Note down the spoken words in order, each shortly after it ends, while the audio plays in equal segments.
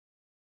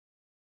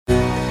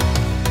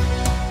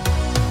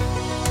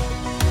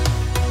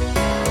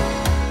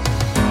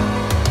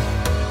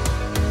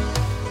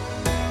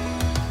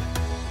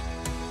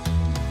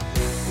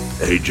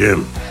Hey,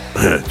 Jim.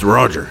 It's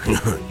Roger.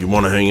 You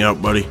want to hang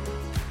out, buddy?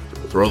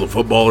 Throw the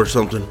football or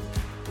something?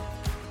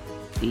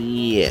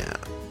 Yeah.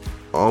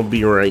 I'll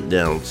be right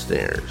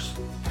downstairs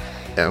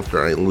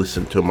after I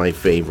listen to my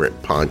favorite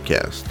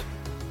podcast.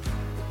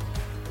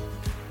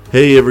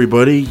 Hey,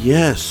 everybody.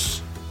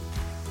 Yes.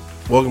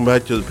 Welcome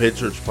back to the Paid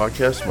Search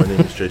Podcast. My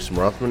name is Jason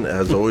Rothman.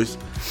 As always,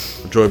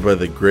 I'm joined by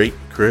the great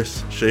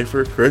Chris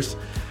Schaefer. Chris,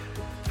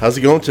 how's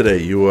it going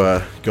today?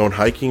 You going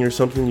hiking or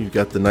something? You've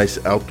got the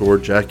nice outdoor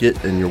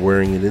jacket and you're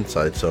wearing it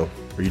inside. So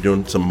are you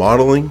doing some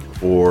modeling,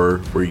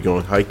 or were you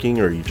going hiking,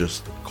 or are you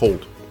just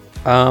cold?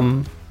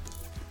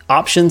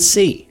 Option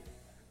C.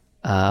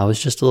 I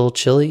was just a little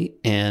chilly,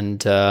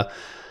 and I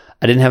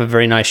didn't have a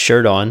very nice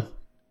shirt on,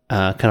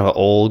 kind of an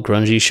old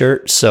grungy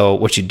shirt. So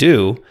what you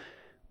do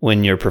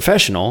when you're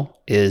professional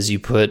is you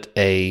put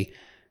a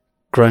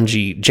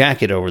grungy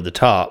jacket over the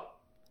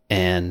top,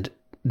 and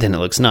then it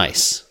looks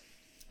nice.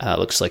 It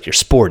looks like you're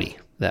sporty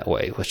that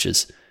way, which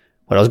is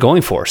what I was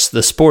going for,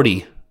 the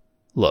sporty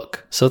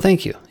look. So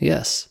thank you.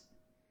 Yes.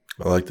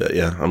 I like that.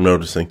 Yeah, I'm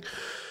noticing.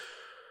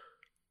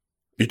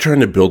 You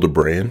trying to build a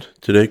brand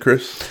today,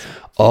 Chris?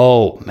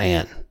 Oh,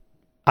 man.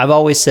 I've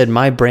always said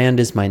my brand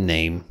is my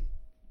name.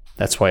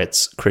 That's why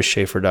it's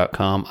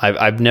chrisschaefer.com.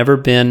 I've never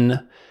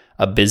been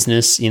a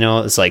business,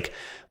 it's like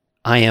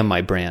I am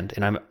my brand,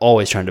 and I'm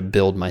always trying to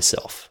build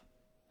myself.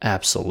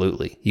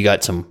 Absolutely. You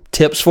got some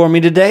tips for me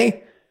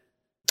today?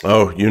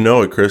 Oh, you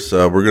know it, Chris.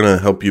 We're going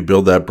to help you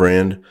build that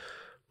brand.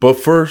 But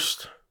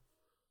first,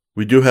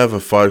 we do have a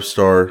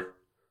 5-star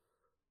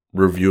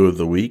review of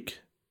the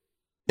week.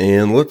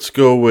 And let's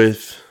go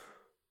with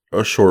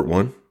a short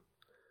one.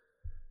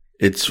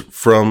 It's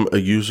from a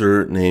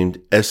user named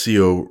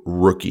SEO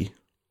Rookie,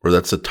 or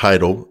that's the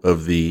title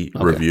of the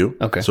review.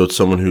 Okay. So it's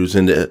someone who's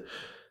into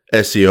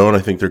SEO, and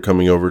I think they're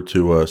coming over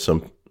to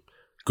some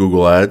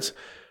Google ads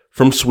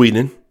from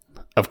Sweden.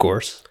 Of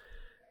course.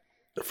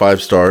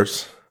 5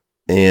 stars.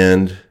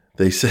 And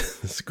they said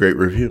it's a great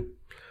review.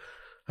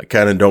 I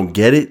kind of don't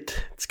get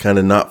it. It's kind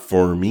of not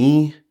for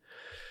me.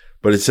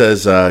 But it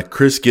says,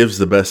 Chris gives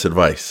the best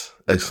advice!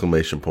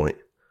 Exclamation point.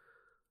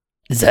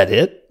 Is that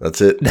it?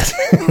 That's it.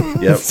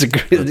 Yep.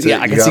 That's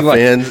I can see why.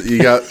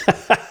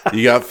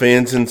 You got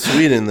fans in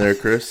Sweden there,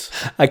 Chris.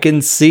 I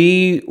can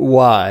see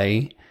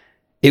why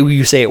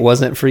you say it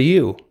wasn't for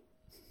you.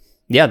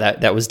 Yeah,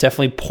 that was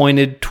definitely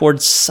pointed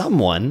towards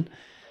someone.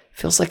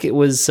 Feels like it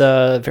was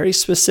very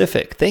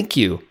specific. Thank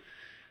you.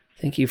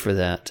 Thank you for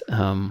that.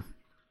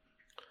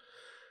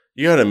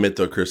 You got to admit,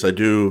 though, Chris, I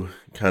do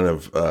kind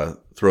of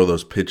throw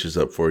those pitches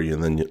up for you,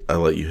 and then I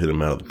let you hit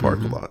them out of the park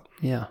a lot.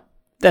 Yeah,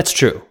 that's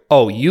true.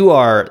 Oh, you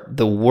are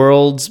the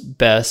world's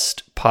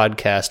best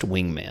podcast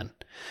wingman.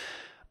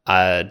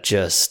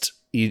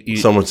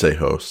 Some would say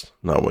host,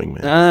 not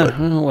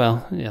wingman.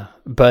 Well, yeah.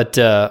 But,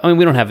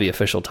 we don't have the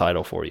official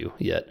title for you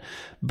yet.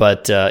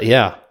 But,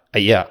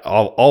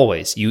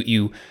 always.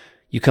 You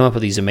come up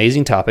with these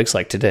amazing topics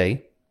like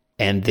today,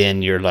 and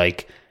then you're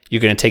like,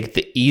 you're going to take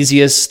the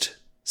easiest,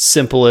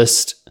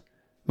 simplest,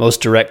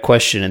 most direct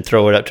question and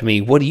throw it up to me.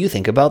 What do you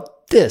think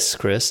about this,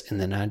 Chris? And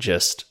then I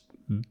just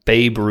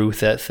Babe Ruth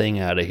that thing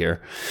out of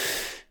here.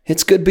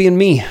 It's good being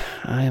me.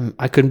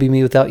 I couldn't be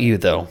me without you,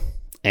 though.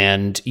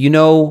 And you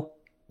know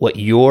what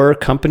your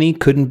company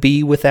couldn't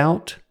be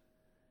without?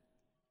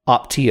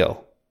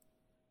 Opteo.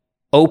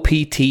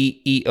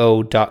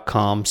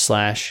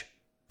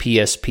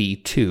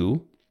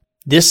 opteo.com/PSP2.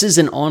 This is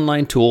an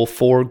online tool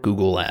for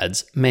Google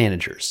Ads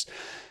managers.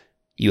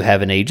 You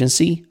have an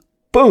agency?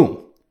 Boom!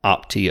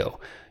 Opteo.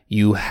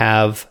 You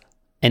have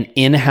an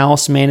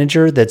in-house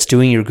manager that's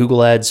doing your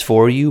Google Ads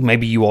for you.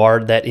 Maybe you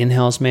are that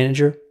in-house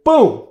manager.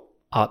 Boom!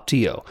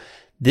 Opteo.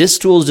 This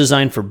tool is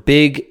designed for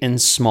big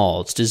and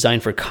small. It's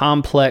designed for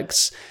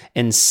complex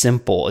and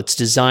simple. It's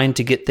designed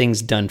to get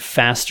things done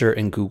faster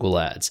in Google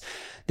Ads.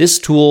 This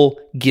tool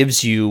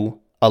gives you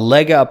a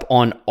leg up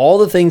on all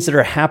the things that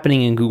are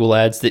happening in Google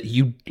Ads that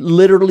you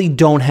literally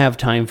don't have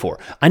time for.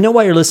 I know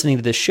why you're listening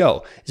to this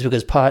show is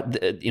because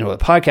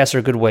podcasts are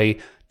a good way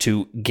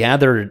to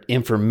gather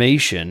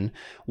information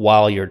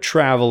while you're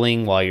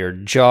traveling, while you're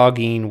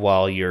jogging,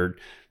 while you're,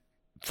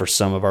 for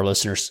some of our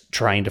listeners,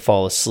 trying to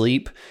fall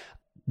asleep.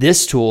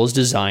 This tool is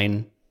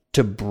designed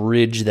to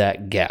bridge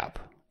that gap.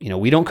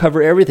 We don't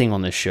cover everything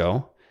on this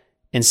show,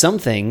 and some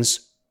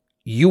things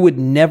you would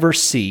never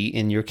see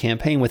in your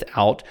campaign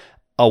without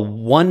a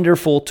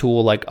wonderful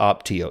tool like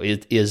Opteo.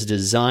 It is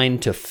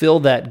designed to fill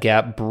that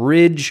gap,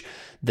 bridge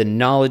the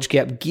knowledge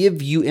gap,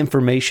 give you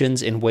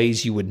informations in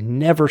ways you would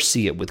never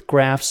see it, with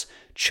graphs,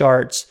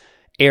 charts,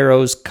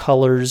 arrows,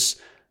 colors,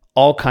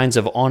 all kinds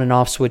of on and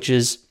off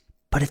switches.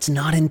 But it's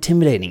not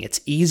intimidating.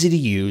 It's easy to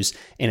use,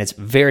 and it's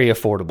very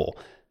affordable.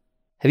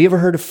 Have you ever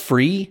heard of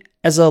free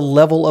as a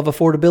level of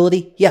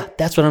affordability? Yeah,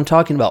 that's what I'm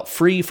talking about.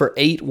 Free for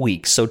 8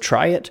 weeks. So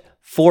try it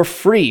for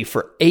free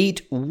for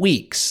 8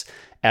 weeks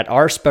at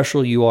our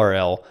special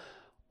URL,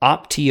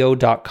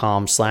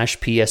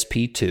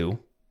 opteo.com/PSP2.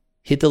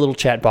 Hit the little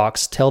chat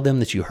box, tell them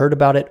that you heard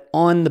about it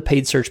on the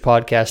Paid Search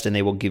Podcast, and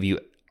they will give you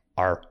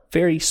our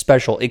very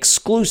special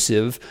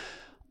exclusive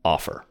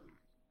offer.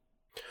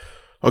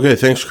 Okay,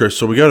 thanks, Chris.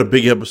 So we got a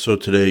big episode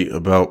today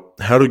about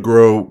how to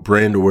grow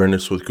brand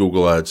awareness with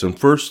Google Ads. And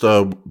first,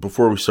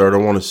 before we start, I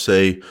want to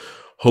say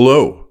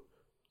hello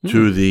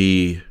to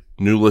the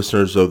new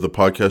listeners of the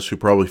podcast who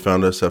probably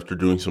found us after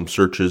doing some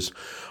searches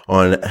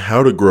on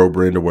how to grow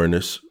brand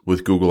awareness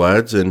with Google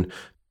Ads. And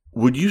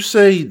would you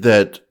say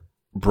that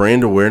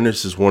brand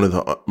awareness is one of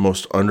the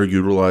most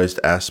underutilized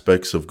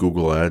aspects of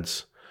Google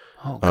Ads?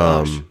 Oh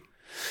gosh.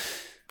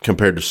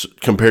 Compared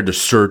to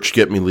search,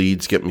 get me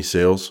leads, get me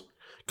sales?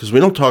 Because we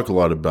don't talk a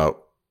lot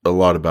about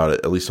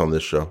it, at least on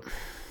this show. I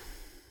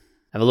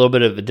have a little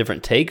bit of a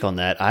different take on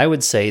that. I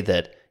would say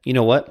that, you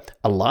know what?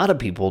 A lot of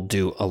people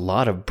do a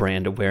lot of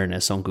brand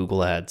awareness on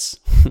Google Ads.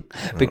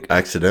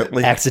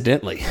 Accidentally?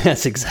 Accidentally.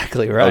 That's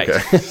exactly right.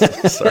 Okay.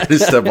 Sorry to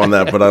step on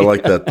that, but I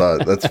like that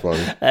thought. That's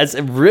funny. That's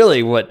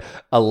really what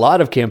a lot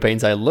of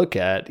campaigns I look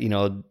at. You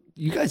know,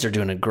 you guys are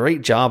doing a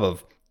great job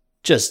of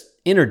just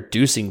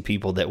introducing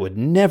people that would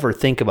never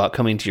think about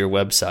coming to your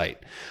website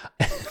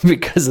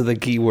because of the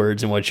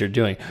keywords and what you're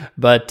doing.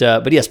 But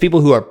yes,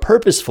 people who are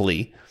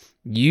purposefully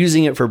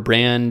using it for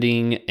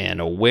branding and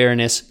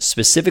awareness,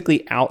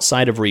 specifically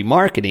outside of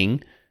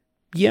remarketing,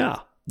 yeah,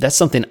 that's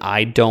something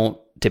I don't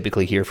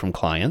typically hear from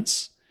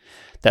clients.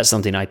 That's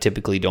something I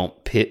typically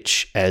don't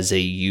pitch as a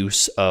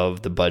use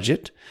of the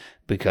budget,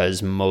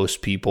 because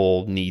most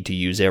people need to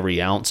use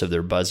every ounce of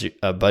their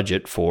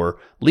budget for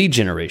lead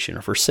generation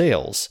or for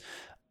sales.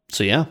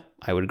 So yeah,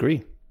 I would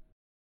agree.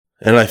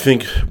 And I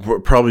think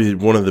probably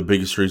one of the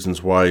biggest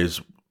reasons why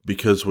is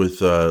because with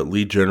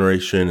lead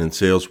generation and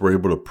sales, we're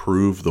able to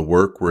prove the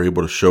work. We're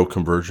able to show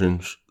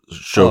conversions,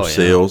 show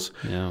sales,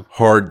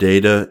 hard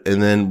data.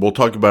 And then we'll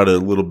talk about it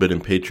a little bit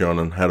in Patreon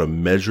on how to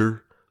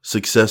measure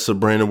success of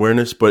brand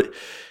awareness. But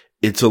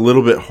it's a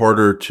little bit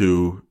harder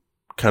to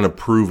kind of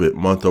prove it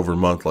month over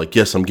month. Like,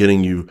 yes, I'm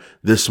getting you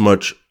this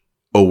much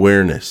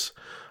awareness.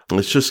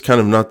 It's just kind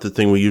of not the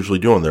thing we usually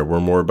do on there. We're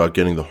more about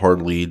getting the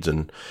hard leads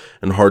and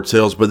hard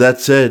sales. But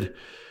that said,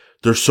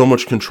 there's so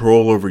much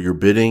control over your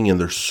bidding and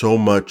there's so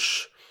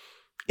much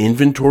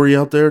inventory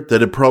out there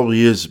that it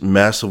probably is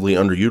massively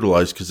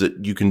underutilized because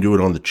you can do it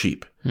on the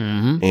cheap.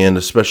 And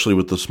especially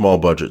with the small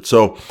budget.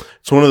 So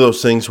it's one of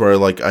those things where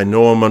I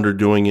know I'm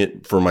underdoing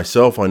it for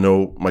myself. I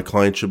know my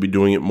clients should be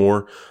doing it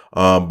more.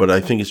 But I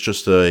think it's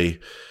just a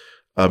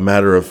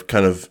matter of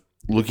kind of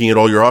looking at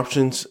all your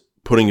options,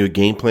 putting a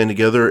game plan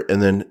together,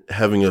 and then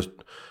having a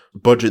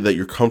budget that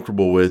you're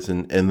comfortable with,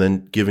 and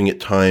then giving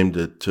it time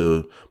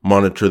to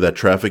monitor that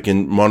traffic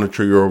and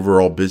monitor your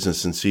overall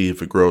business and see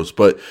if it grows.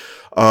 But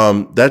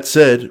that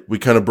said, we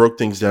kind of broke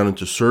things down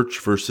into search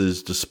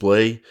versus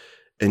display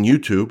and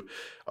YouTube.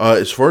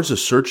 As far as the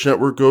search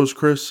network goes,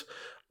 Chris,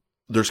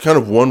 there's kind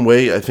of one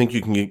way I think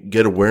you can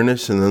get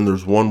awareness, and then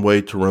there's one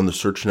way to run the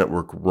search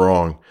network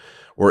wrong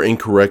or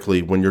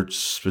incorrectly when you're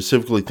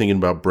specifically thinking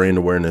about brand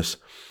awareness.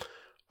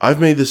 I've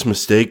made this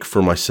mistake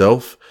for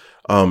myself.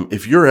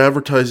 If you're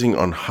advertising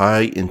on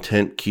high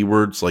intent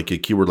keywords, like a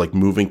keyword like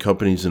moving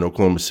companies in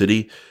Oklahoma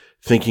City,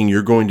 thinking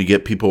you're going to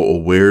get people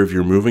aware of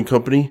your moving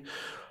company,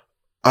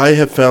 I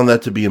have found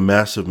that to be a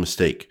massive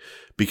mistake,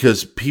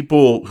 because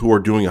people who are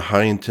doing a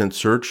high intent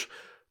search,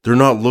 they're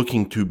not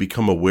looking to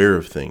become aware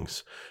of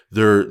things.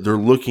 They're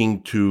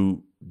looking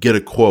to get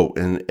a quote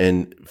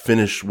and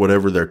finish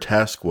whatever their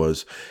task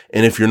was.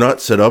 And if you're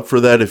not set up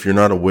for that, if you're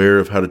not aware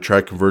of how to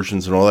track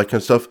conversions and all that kind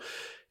of stuff,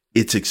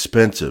 it's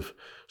expensive.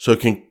 So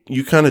can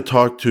you kind of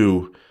talk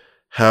to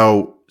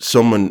how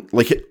someone,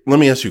 let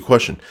me ask you a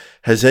question.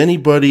 Has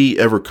anybody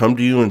ever come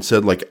to you and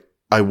said,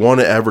 I want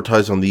to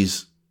advertise on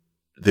these,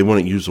 they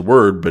wouldn't use the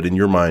word, but in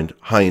your mind,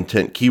 high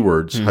intent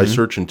keywords, high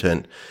search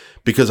intent,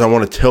 because I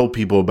want to tell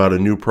people about a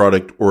new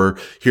product, or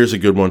here's a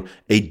good one,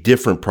 a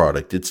different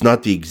product. It's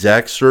not the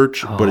exact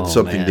search, but it's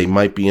something they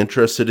might be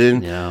interested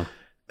in. Yeah.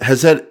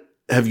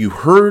 Have you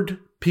heard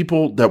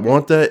people that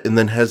want that? And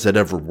then has that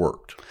ever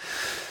worked?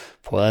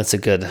 Well, that's a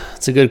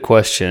good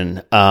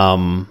question.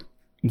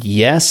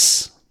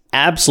 Yes,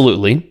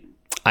 absolutely.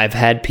 I've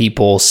had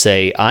people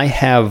say, I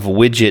have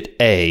widget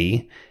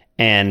A,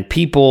 and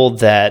people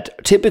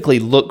that typically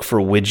look for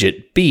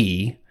widget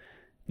B,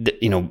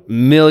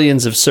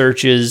 millions of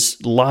searches,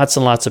 lots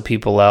and lots of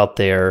people out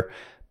there,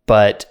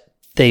 but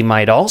they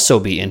might also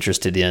be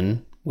interested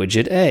in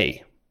widget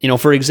A.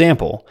 For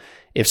example,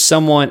 if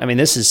someone,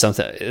 this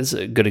is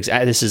a good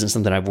example. This isn't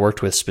something I've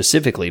worked with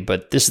specifically,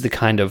 but this is the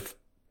kind of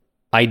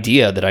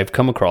idea that I've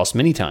come across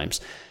many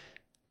times.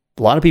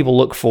 A lot of people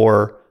look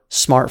for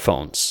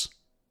smartphones,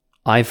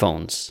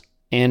 iPhones,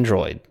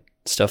 Android,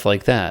 stuff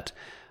like that.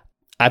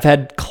 I've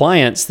had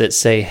clients that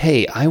say,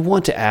 hey, I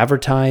want to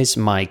advertise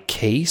my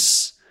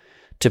case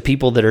to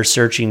people that are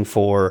searching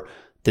for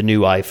the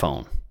new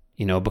iPhone,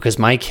 because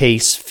my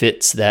case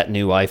fits that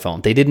new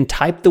iPhone. They didn't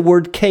type the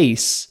word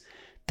case.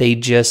 They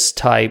just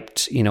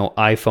typed,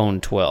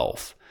 iPhone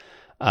 12,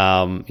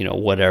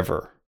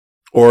 whatever.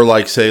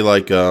 Or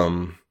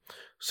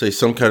say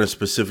some kind of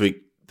specific,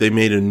 they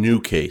made a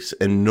new case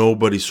and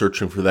nobody's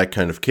searching for that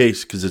kind of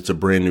case because it's a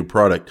brand new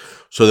product.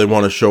 So they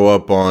want to show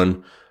up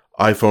on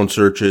iPhone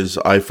searches,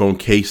 iPhone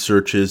case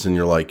searches, and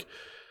you're like,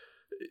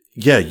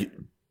 yeah,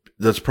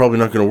 that's probably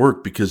not going to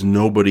work because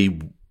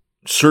nobody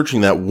searching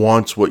that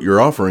wants what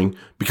you're offering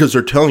because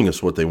they're telling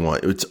us what they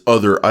want. It's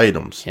other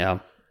items. Yeah.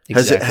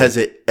 Exactly. Has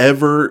it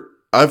ever,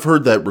 I've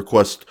heard that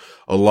request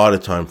a lot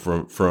of time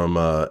from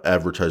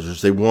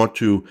advertisers. They want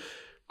to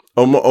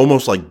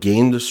almost like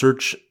game the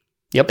search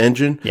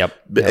engine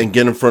and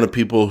get in front of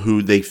people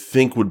who they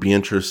think would be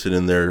interested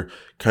in their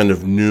kind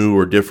of new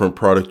or different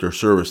product or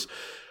service.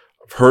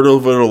 I've heard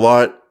of it a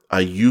lot. I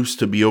used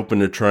to be open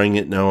to trying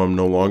it. Now I'm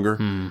no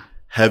longer.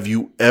 Have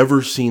you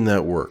ever seen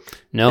that work?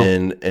 No.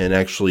 And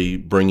actually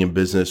bring in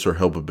business or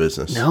help a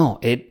business? No,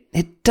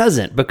 it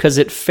doesn't, because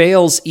it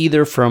fails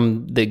either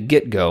from the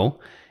get-go.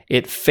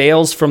 It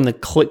fails from the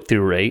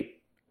click-through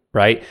rate,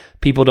 right?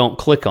 People don't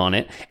click on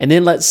it. And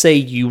then let's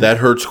say that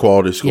hurts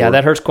quality score. Yeah,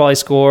 that hurts quality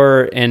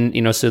score.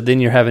 And, so then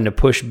you're having to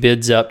push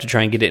bids up to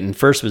try and get it in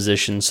first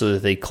position so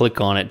that they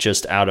click on it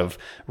just out of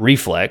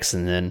reflex.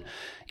 And then,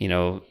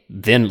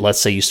 then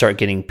let's say you start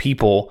getting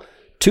people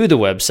to the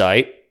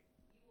website.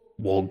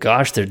 Well,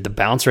 gosh, the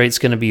bounce rate's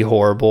going to be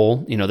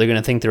horrible. They're going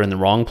to think they're in the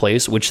wrong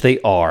place, which they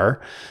are.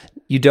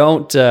 You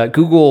don't,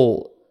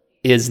 Google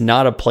is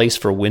not a place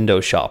for window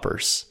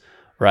shoppers,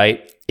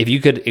 right? If you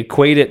could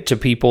equate it to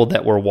people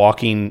that were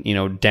walking,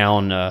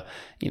 down,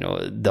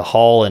 the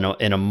hall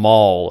in a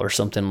mall or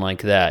something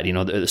like that,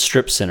 the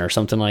strip center,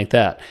 something like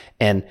that.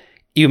 And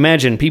you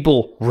imagine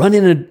people run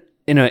in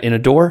a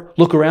door,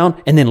 look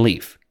around, and then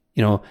leave.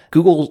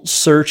 Google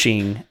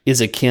searching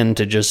is akin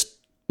to just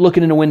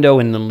looking in a window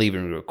and then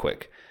leaving real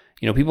quick.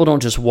 People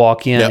don't just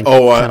walk in. Yeah.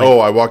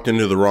 I walked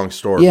into the wrong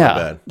store. Yeah. My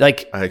bad.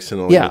 Like, I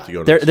accidentally went to go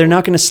to the store. They're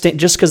not going to stay,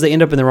 just because they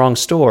end up in the wrong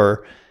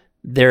store,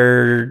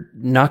 they're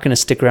not going to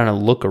stick around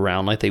and look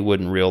around like they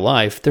would in real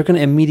life. They're going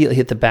to immediately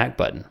hit the back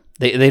button.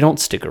 They don't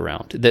stick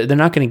around. They're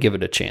not going to give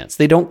it a chance.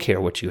 They don't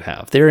care what you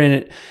have. They're in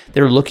it.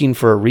 They're looking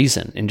for a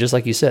reason. And just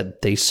like you said,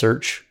 they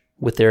search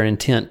with their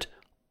intent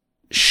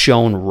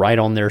shown right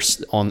on their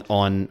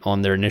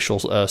on their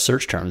initial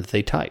search term that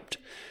they typed.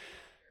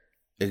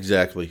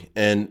 Exactly.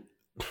 And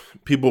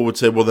people would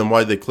say, well, then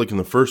why'd they click in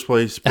the first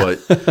place?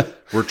 But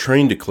we're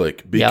trained to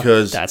click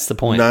because that's the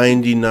point.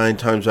 99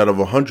 times out of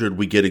 100,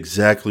 we get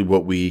exactly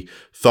what we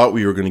thought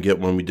we were going to get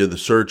when we did the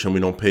search, and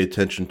we don't pay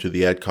attention to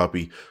the ad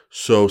copy.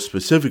 So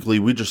specifically,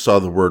 we just saw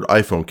the word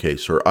iPhone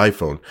case or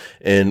iPhone,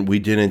 and we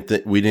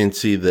didn't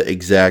see the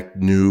exact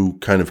new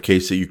kind of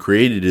case that you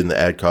created in the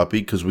ad copy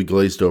because we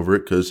glazed over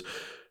it because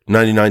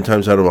 99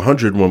 times out of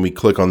 100, when we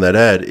click on that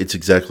ad, it's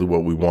exactly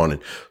what we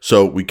wanted.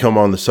 So we come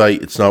on the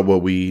site, it's not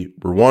what we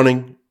were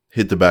wanting,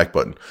 hit the back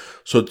button.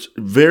 So it's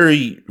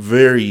very,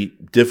 very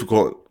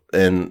difficult,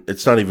 and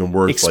it's not even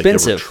worth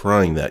expensive. Like ever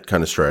trying that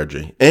kind of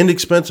strategy. And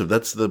expensive,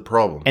 that's the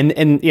problem.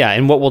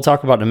 And what we'll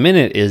talk about in a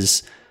minute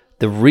is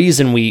the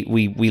reason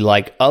we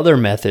like other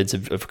methods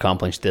of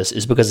accomplishing this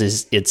is because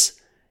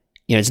it's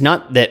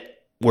not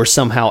that we're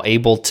somehow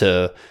able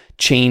to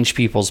change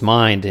people's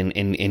mind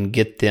and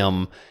get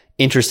them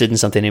interested in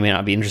something they may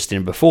not be interested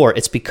in before.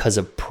 It's because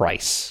of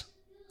price.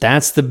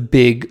 That's the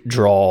big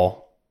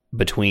draw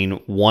between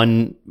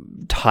one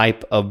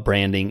type of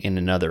branding and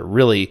another.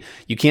 Really,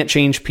 you can't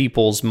change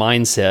people's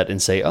mindset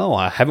and say, "Oh,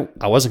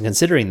 I wasn't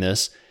considering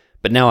this,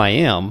 but now I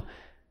am."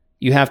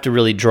 You have to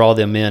really draw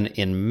them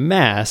in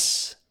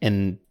mass,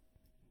 and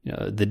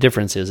the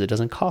difference is it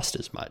doesn't cost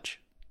as much.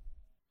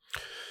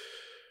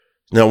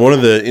 Now, one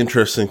of the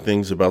interesting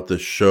things about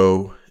this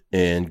show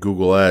and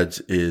Google Ads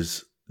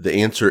is the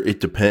answer,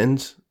 it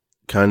depends,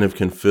 kind of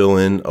can fill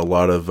in a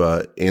lot of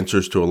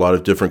answers to a lot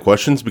of different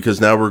questions, because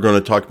now we're going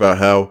to talk about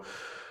how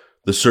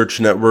the search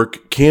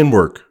network can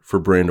work for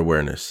brand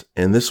awareness.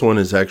 And this one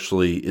is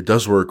actually, it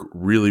does work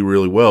really,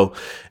 really well.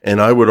 And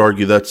I would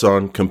argue that's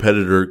on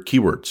competitor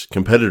keywords,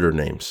 competitor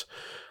names.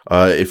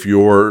 If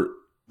you're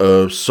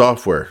a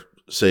software,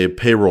 say a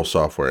payroll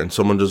software, and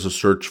someone does a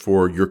search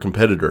for your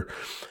competitor,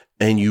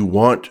 and you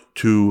want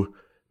to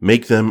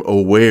make them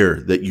aware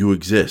that you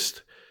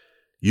exist,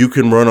 you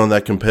can run on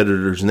that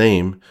competitor's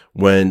name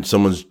when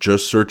someone's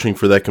just searching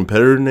for that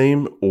competitor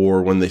name,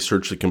 or when they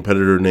search the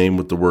competitor name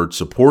with the word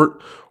support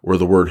or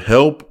the word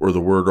help or the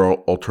word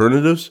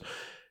alternatives.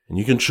 And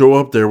you can show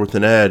up there with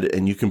an ad,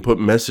 and you can put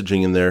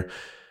messaging in there.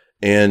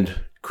 And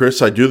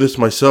Chris, I do this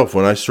myself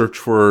when I search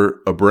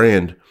for a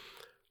brand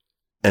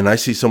and I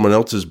see someone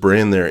else's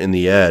brand there in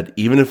the ad.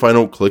 Even if I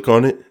don't click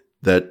on it,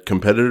 that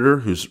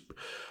competitor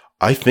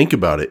I think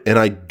about it, and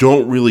I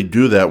don't really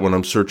do that when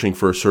I'm searching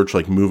for a search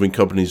like Moving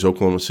Companies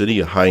Oklahoma City,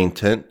 a high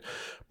intent.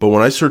 But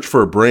when I search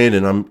for a brand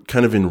and I'm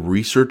kind of in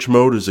research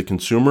mode as a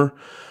consumer,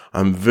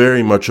 I'm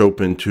very much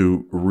open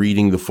to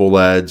reading the full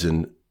ads.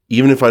 And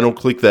even if I don't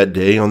click that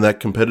day on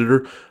that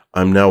competitor,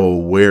 I'm now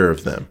aware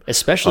of them.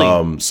 Especially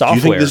software. Do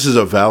you think this is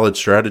a valid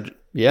strategy?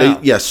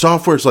 Yeah.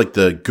 Software is like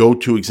the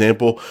go-to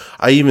example.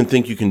 I even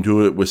think you can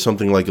do it with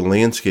something like a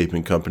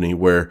landscaping company,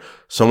 where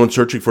someone's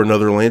searching for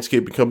another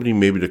landscaping company,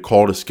 maybe to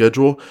call to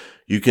schedule.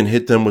 You can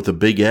hit them with a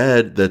big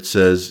ad that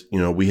says,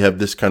 we have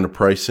this kind of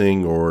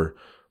pricing, or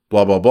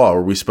blah, blah, blah,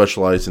 or we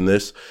specialize in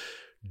this.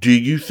 Do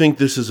you think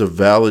this is a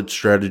valid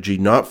strategy,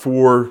 not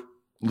for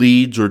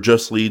leads or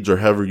just leads or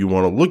however you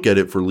want to look at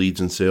it for leads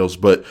and sales,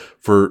 but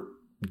for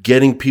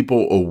getting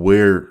people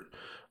aware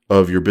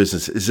of your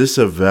business. Is this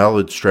a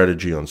valid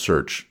strategy on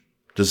search?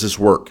 Does this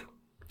work?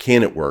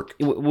 Can it work?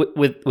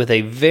 With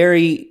a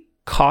very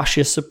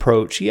cautious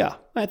approach, yeah,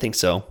 I think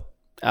so.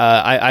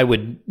 I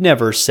would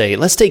never say,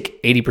 let's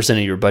take 80%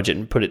 of your budget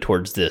and put it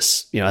towards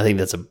this. I think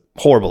that's a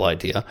horrible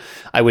idea.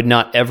 I would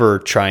not ever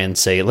try and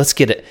say, let's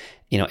get it,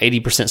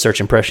 80% search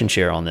impression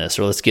share on this,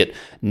 or let's get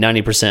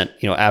 90%,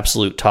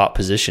 absolute top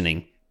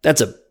positioning.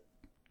 That's a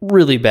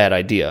really bad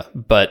idea.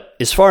 But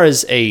as far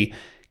as a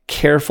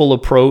careful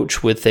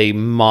approach with a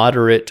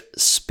moderate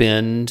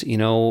spend,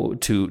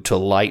 to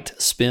light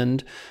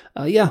spend,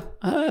 yeah,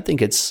 I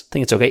think it's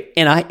okay.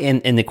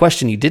 And the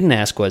question you didn't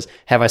ask was,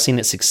 have I seen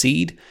it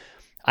succeed?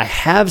 I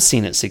have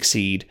seen it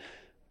succeed,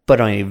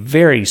 but on a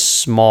very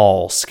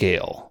small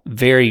scale.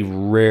 Very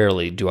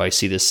rarely do I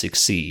see this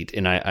succeed.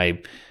 And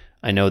I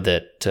know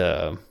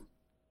that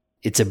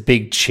it's a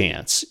big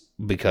chance,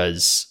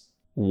 because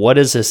what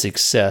is a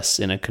success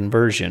in a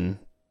conversion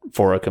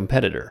for a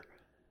competitor?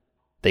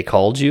 They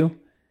called you,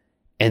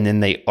 and then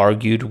they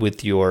argued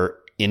with your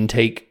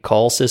intake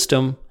call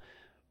system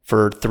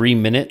for 3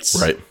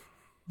 minutes. Right.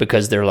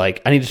 Because they're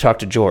like, I need to talk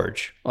to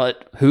George.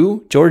 What?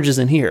 Who? George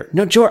isn't here.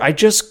 No, George, I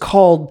just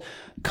called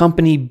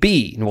company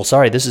B. Well,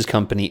 sorry, this is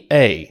company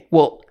A.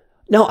 Well,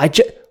 no,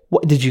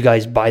 what, did you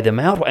guys buy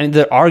them out? And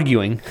they're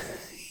arguing.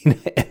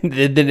 And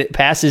then it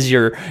passes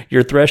your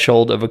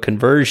threshold of a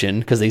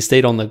conversion because they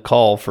stayed on the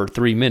call for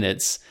 3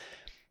 minutes,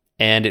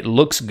 and it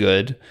looks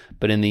good,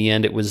 but in the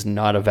end, it was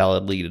not a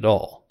valid lead at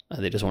all.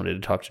 They just wanted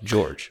to talk to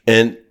George.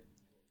 And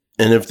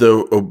if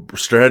the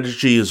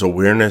strategy is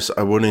awareness,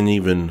 I wouldn't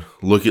even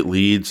look at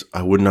leads.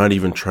 I would not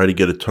even try to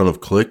get a ton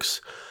of clicks.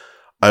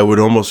 I would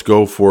almost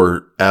go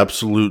for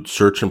absolute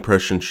search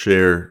impression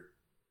share,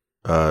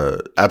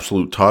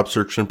 absolute top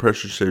search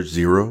impression share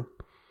 0.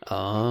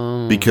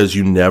 Because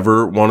you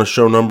never want to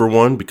show number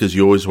 1, because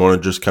you always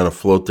want to just kind of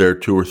float there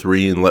 2 or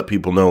 3 and let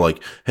people know,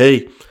 like,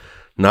 hey,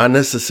 not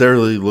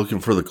necessarily looking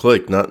for the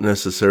click, not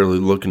necessarily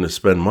looking to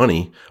spend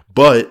money,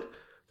 but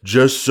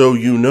just so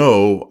you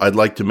know, I'd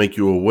like to make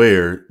you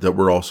aware that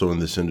we're also in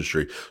this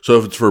industry. So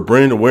if it's for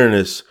brand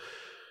awareness,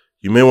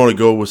 you may want to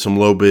go with some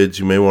low bids.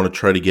 You may want to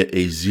try to get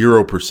a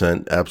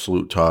 0%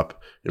 absolute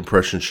top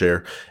impression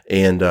share,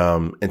 and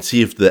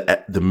see if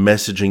the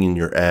messaging in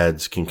your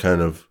ads can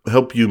kind of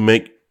help you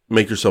make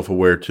yourself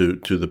aware to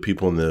the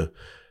people in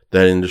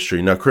that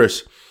industry. Now,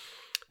 Chris,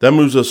 that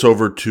moves us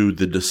over to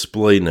the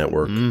Display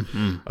Network.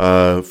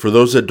 Mm-hmm. For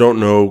those that don't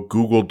know,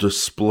 Google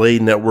Display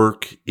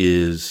Network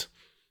is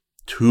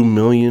 2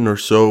 million or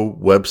so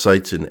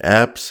websites and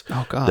apps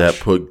that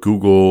put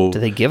Google Do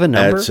they give a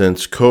number?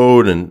 AdSense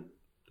code, and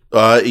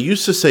it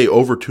used to say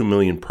over 2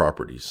 million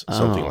properties,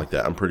 something like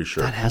that. I'm pretty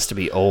sure. That has to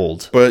be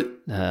old. But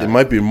it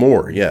might be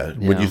more, yeah.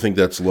 Would you think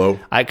that's low?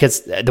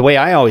 Because the way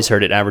I always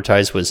heard it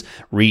advertised was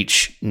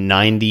reach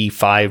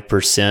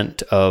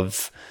 95%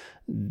 of,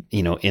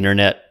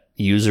 internet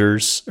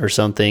users or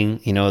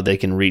something. They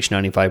can reach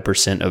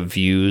 95% of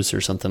views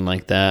or something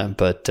like that.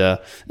 But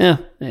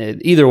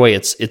either way,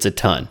 it's a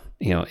ton.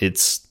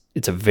 It's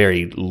a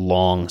very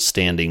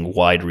long-standing,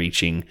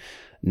 wide-reaching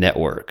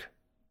network.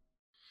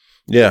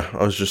 Yeah,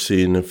 I was just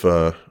seeing if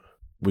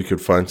we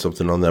could find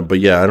something on that.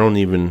 But yeah, I don't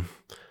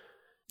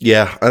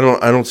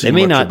see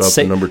much about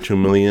the number 2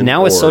 million.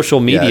 Now with social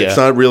media, it's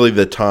not really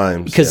the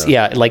Times. Because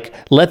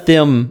let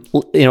them,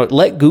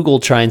 let Google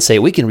try and say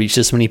we can reach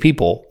this many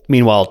people.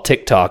 Meanwhile,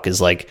 TikTok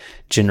is like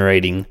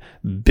generating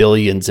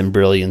billions and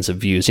billions of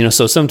views.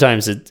 So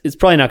sometimes it's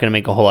probably not going to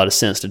make a whole lot of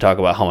sense to talk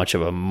about how much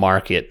of a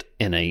market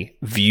and a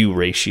view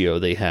ratio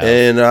they have.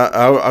 And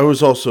I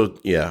was also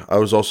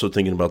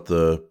thinking about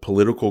the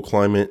political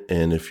climate,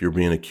 and if you're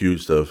being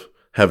accused of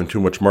having too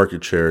much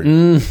market share,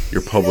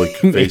 your public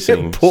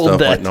facing stuff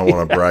might not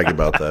want to brag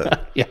about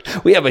that. Yeah,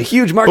 we have a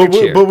huge market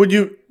share. But would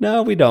you?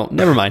 No, we don't.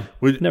 Never mind.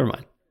 Never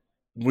mind.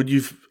 Would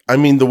you? I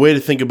mean, the way to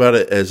think about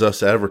it as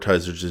us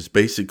advertisers is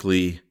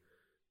basically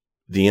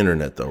the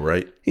internet, though,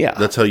 right? Yeah.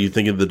 That's how you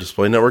think of the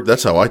Display Network?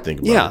 That's how I think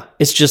about it. Yeah.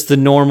 It's just the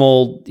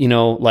normal,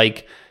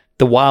 like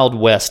the Wild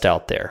West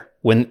out there.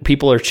 When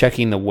people are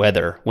checking the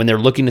weather, when they're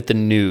looking at the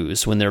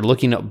news, when they're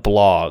looking at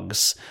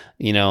blogs,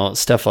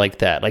 stuff like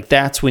that. Like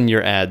that's when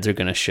your ads are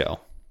going to show.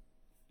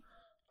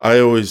 I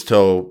always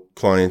tell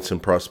clients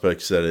and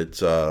prospects that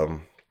it's,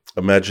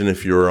 imagine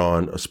if you're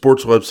on a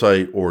sports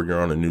website or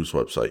you're on a news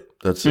website.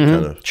 That's the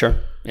kind of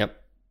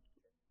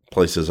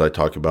places I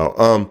talk about.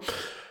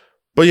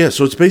 But yeah,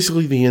 so it's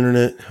basically the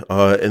internet.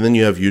 And then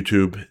you have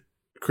YouTube.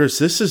 Chris,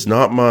 this is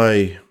not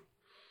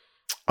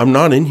I'm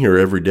not in here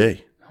every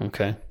day.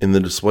 Okay. In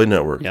the Display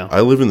Network. Yeah. I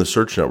live in the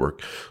Search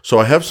Network. So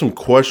I have some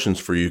questions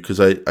for you, because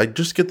I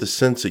just get the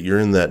sense that you're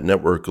in that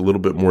network a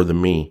little bit more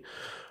than me,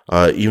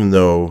 even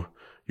though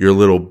you're a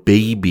little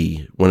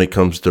baby when it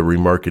comes to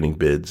remarketing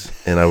bids.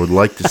 And I would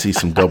like to see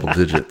some double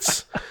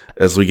digits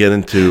as we get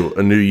into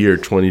a new year,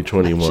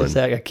 2021.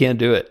 I can't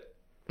do it.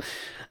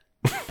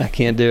 I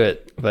can't do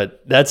it.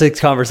 But that's a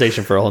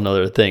conversation for a whole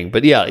nother thing.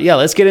 But yeah,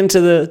 let's get into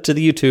the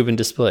YouTube and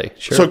display.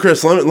 Sure. So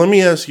Chris, let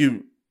me ask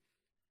you,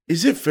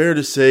 is it fair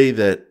to say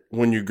that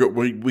when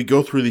we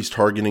go through these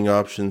targeting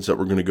options that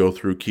we're going to go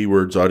through,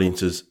 keywords,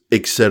 audiences,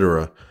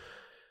 etc.,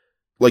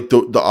 like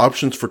the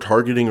options for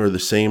targeting are the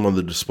same on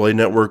the display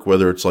network,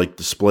 whether it's like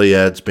display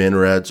ads,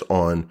 banner ads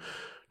on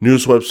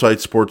news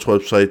websites, sports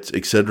websites,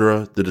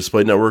 etc., the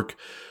display network,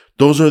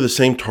 those are the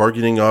same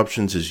targeting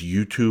options as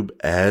YouTube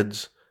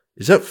ads.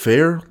 Is that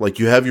fair? Like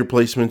you have your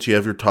placements, you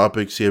have your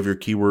topics, you have your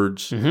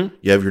keywords,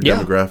 you have your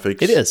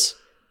demographics. It is.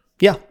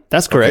 Yeah,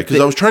 that's correct.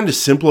 Because I was trying to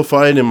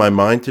simplify it in my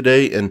mind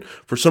today, and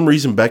for some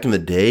reason back in the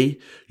day,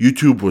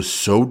 YouTube was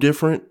so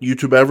different,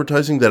 YouTube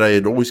advertising, that I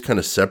had always kind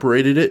of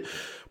separated it.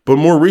 But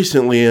more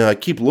recently, I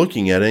keep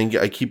looking at it, and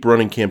I keep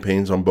running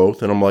campaigns on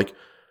both, and I'm like,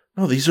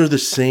 no, these are the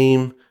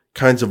same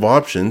kinds of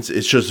options.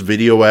 It's just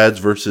video ads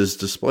versus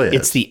display ads.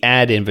 It's the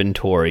ad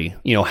inventory.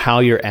 How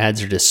your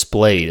ads are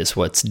displayed is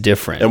what's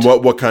different. And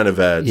what kind of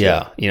ads?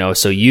 Yeah.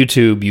 So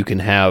YouTube, you can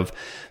have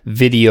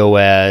video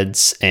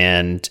ads,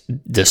 and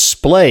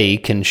display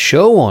can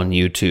show on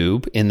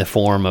YouTube in the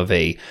form of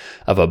a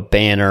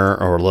banner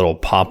or a little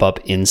pop-up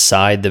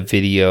inside the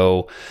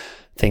video,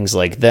 things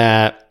like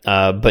that.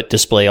 But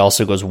display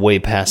also goes way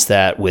past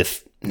that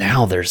with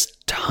now there's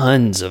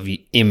tons of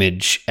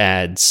image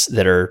ads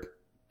that are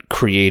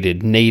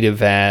created,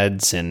 native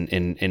ads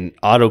and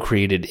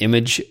auto-created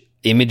image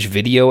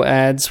video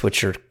ads,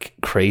 which are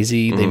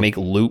crazy. They make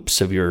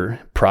loops of your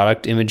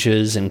product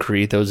images and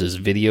create those as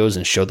videos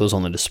and show those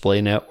on the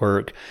display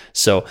network.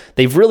 So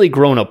they've really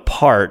grown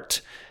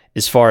apart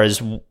as far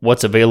as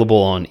what's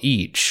available on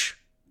each.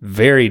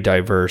 Very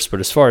diverse,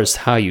 but as far as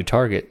how you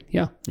target,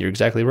 yeah, you're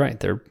exactly right.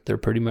 They're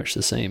pretty much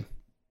the same.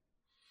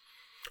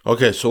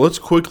 Okay, so let's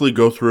quickly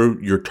go through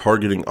your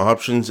targeting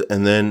options,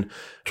 and then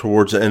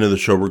towards the end of the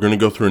show, we're going to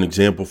go through an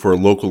example for a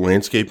local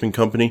landscaping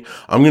company.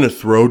 I'm going to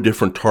throw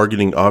different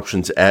targeting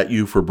options at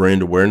you for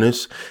brand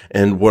awareness,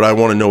 and what I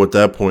want to know at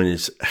that point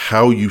is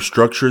how you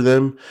structure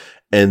them,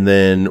 and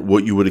then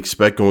what you would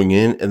expect going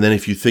in, and then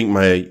if you think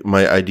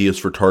my ideas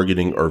for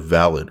targeting are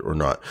valid or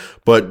not.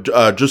 But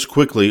just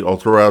quickly, I'll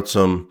throw out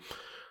some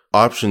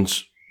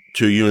options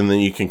to you, and then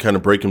you can kind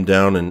of break them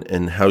down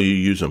and how you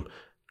use them.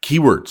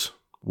 Keywords.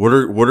 What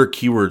are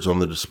keywords on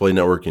the display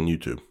network in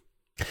YouTube?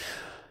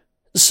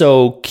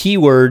 So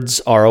keywords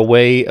are a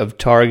way of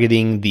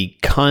targeting the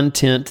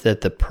content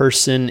that the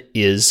person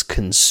is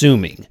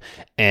consuming.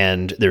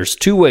 And there's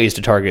two ways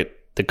to target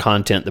the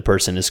content the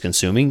person is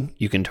consuming.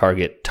 You can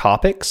target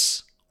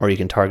topics or you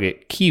can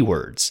target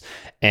keywords.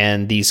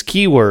 And these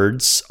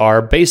keywords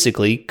are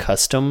basically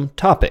custom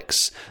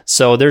topics.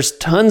 So there's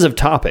tons of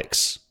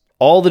topics,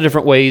 all the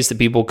different ways that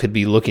people could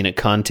be looking at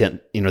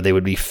content, they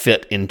would be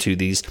fit into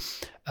these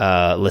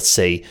let's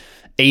say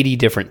 80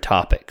 different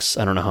topics.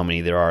 I don't know how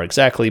many there are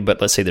exactly, but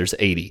let's say there's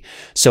 80.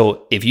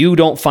 So if you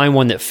don't find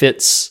one that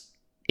fits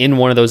in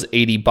one of those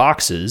 80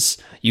 boxes,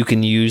 you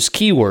can use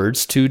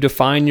keywords to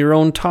define your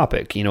own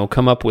topic.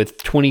 Come up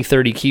with 20,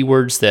 30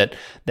 keywords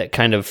that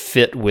kind of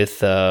fit with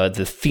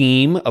the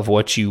theme of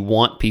what you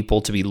want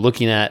people to be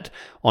looking at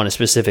on a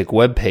specific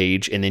web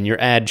page, and then your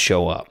ads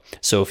show up.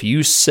 So if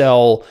you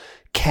sell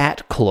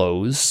cat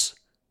clothes,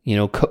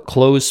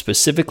 clothes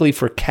specifically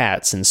for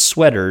cats and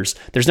sweaters,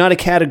 there's not a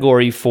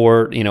category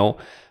for,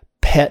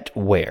 pet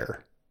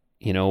wear,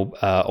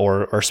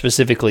 or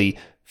specifically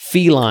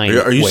feline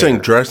Are you wear. saying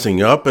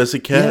dressing up as a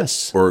cat?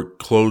 Yes. Or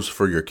clothes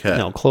for your cat?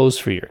 No, clothes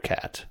for your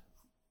cat.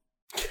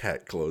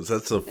 Cat clothes.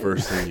 That's the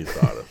first thing you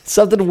thought of.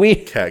 Something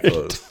weird. Cat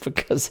clothes.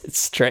 Because it's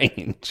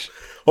strange.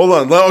 Hold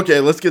on.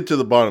 Okay, let's get to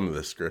the bottom of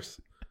this, Chris.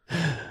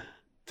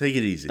 Take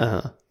it easy.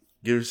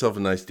 Give yourself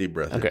a nice deep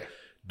breath. Okay.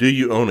 Do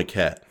you own a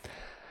cat?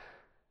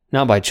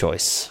 Not by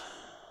choice,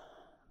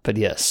 but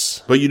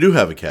yes. But you do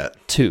have a cat.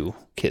 2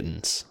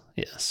 kittens,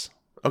 yes.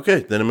 Okay,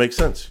 then it makes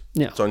sense.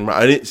 Yeah.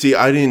 I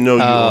didn't know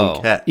you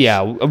own cats.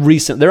 Yeah,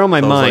 they're on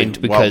my mind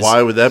like, because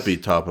why would that be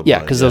top of mind? Yeah,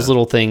 because those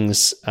little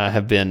things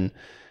have been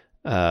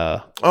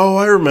I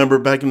remember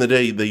back in the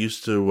day they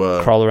used to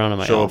crawl around in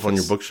my show office. up on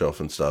your bookshelf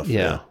and stuff.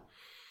 Yeah.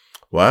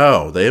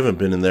 Wow, they haven't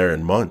been in there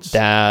in months.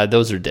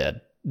 Those are dead.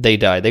 They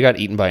died. They got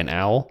eaten by an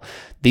owl.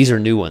 These are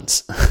new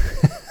ones.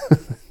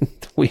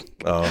 We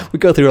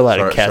go through a lot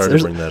of cats. Sorry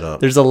to bring that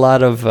up. There's a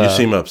lot of... you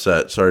seem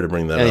upset. Sorry to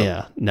bring that up.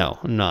 Yeah, no,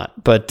 I'm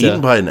not. But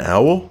eaten by an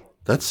owl?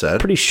 That's sad.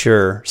 Pretty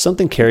sure.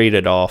 Something carried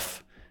it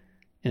off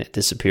and it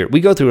disappeared. We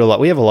go through a lot.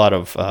 We have a lot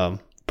of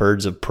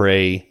birds of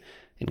prey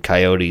and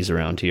coyotes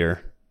around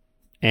here.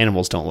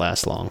 Animals don't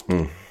last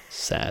long.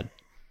 Sad.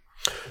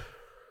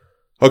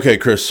 Okay,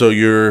 Chris, so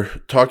you're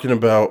talking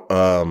about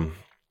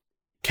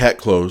cat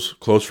clothes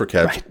for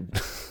cats.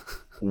 Right.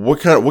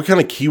 What kind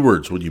of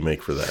keywords would you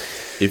make for that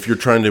if you're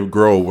trying to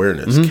grow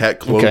awareness?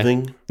 Cat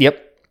clothing? Okay.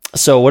 Yep.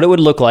 So what it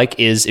would look like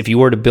is if you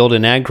were to build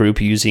an ad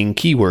group using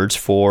keywords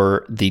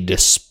for the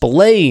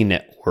display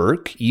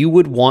network, you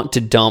would want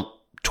to dump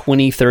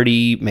 20,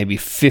 30, maybe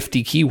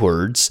 50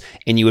 keywords,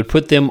 and you would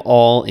put them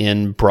all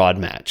in broad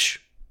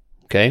match.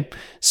 Okay?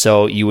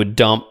 So you would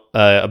dump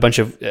a bunch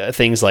of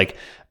things like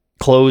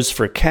clothes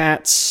for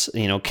cats,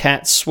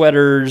 cat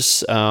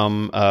sweaters,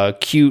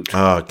 cute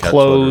Cat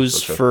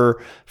clothes sweaters,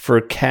 okay.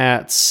 for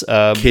cats,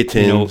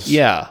 kittens,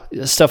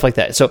 stuff like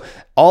that. So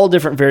all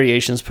different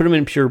variations, put them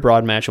in pure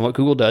broad match. And what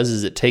Google does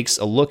is it takes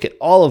a look at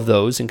all of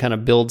those and kind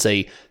of builds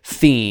a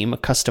theme, a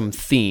custom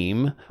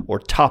theme or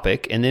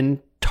topic, and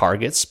then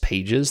targets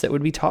pages that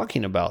would be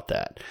talking about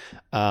that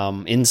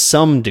in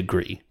some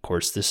degree. Of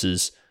course, this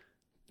is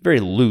a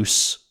very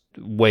loose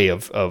way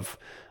of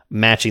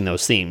matching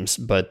those themes,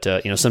 but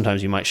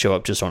sometimes you might show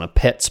up just on a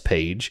pets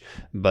page,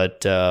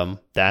 but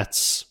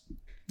that's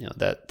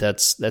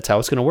how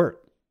it's going to work.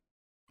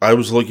 I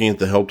was looking at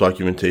the help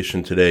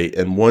documentation today,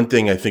 and one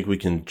thing I think we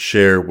can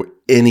share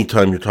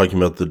anytime you're talking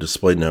about the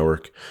display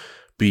network,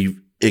 be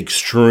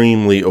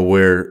extremely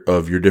aware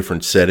of your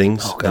different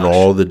settings and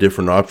all the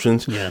different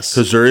options. Yes.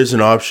 Because there is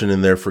an option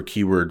in there for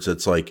keywords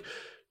that's like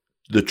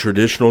the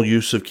traditional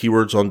use of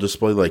keywords on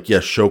display, like,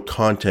 yes, show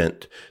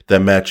content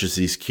that matches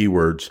these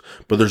keywords.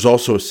 But there's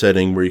also a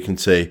setting where you can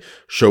say,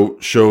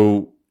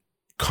 show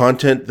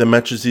content that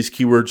matches these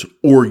keywords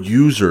or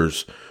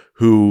users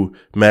who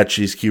match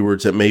these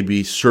keywords that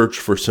maybe search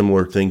for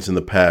similar things in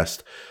the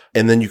past.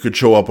 And then you could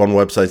show up on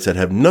websites that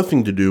have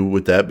nothing to do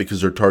with that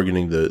because they're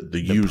targeting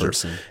the user.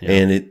 Person, yeah.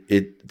 And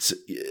it's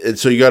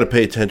so you got to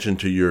pay attention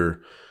to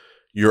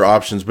your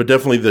options. But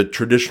definitely the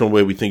traditional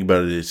way we think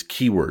about it is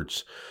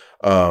keywords.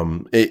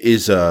 It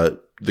is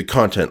the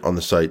content on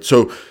the site.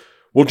 So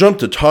we'll jump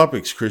to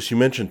topics, Chris. You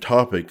mentioned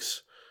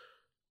topics.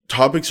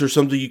 Topics are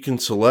something you can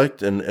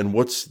select, and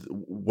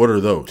what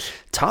are those?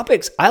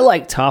 Topics. I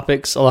like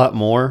topics a lot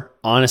more.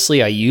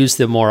 Honestly, I use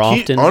them more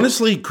often.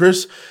 Honestly,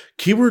 Chris,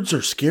 keywords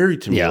are scary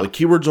to me. Yeah. Like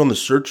keywords on the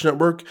search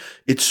network,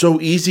 it's so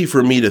easy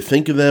for me to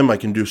think of them. I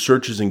can do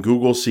searches in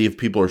Google, see if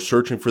people are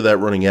searching for that,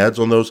 running ads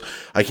on those.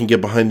 I can get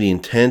behind the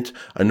intent.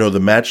 I know the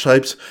match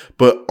types.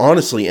 But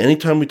honestly,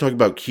 anytime we talk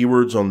about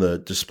keywords on the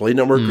display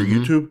network or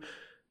YouTube,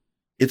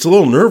 it's a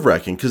little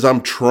nerve-wracking because I'm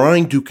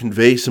trying to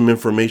convey some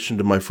information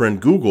to my friend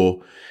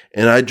Google,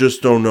 and I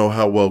just don't know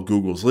how well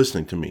Google's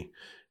listening to me.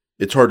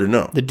 It's hard to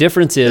know. The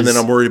difference is... And then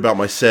I'm worried about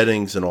my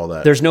settings and all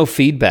that. There's no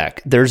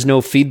feedback. There's no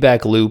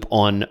feedback loop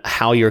on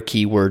how your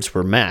keywords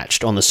were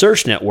matched. On the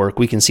search network,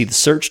 we can see the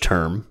search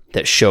term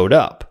that showed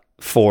up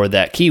for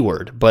that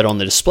keyword. But on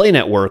the display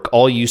network,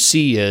 all you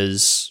see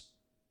is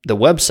the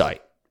website.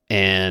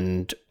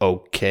 And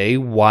okay,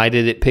 why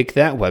did it pick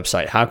that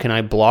website? How can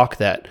I block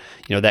that,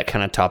 that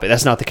kind of topic?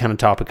 That's not the kind of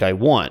topic I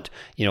want.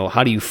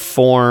 How do you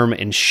form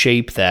and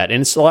shape that?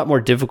 And it's a lot more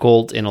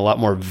difficult and a lot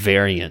more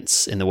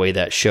variance in the way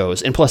that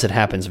shows. And plus it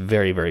happens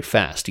very, very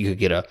fast. You could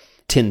get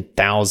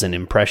 10,000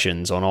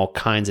 impressions on all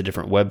kinds of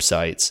different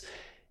websites.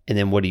 And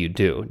then what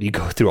do? You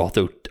go through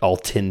all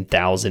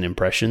 10,000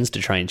 impressions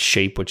to try and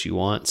shape what you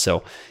want.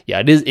 So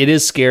yeah, it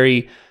is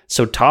scary.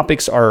 So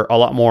topics are a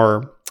lot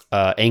more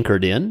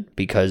anchored in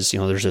because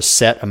there's a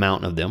set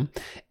amount of them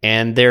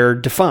and they're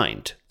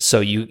defined.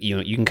 So you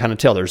can kind of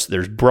tell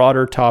there's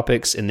broader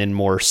topics and then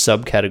more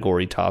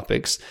subcategory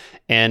topics,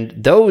 and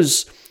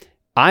those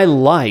I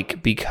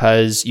like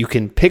because you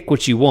can pick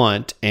what you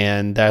want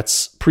and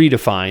that's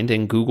predefined,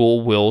 and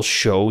Google will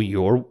show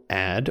your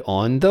ad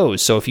on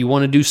those. So if you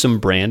want to do some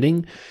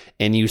branding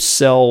and you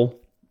sell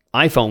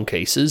iPhone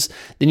cases,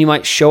 then you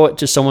might show it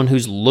to someone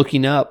who's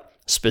looking up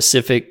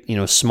specific,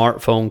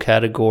 smartphone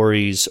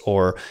categories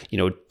or,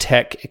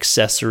 tech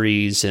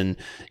accessories and,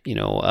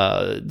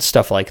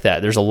 stuff like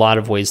that. There's a lot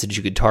of ways that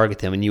you could target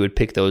them, and you would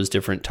pick those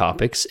different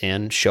topics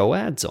and show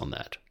ads on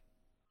that.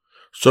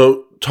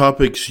 So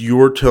topics,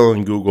 you're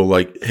telling Google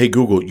like, hey,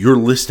 Google, you're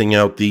listing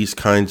out this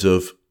kind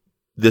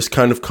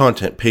of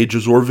content,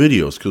 pages or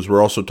videos, because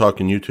we're also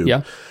talking YouTube.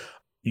 Yeah.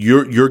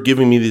 You're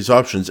giving me these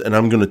options, and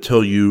I'm going to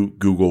tell you,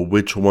 Google,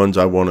 which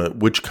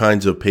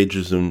kinds of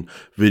pages and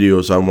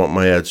videos I want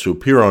my ads to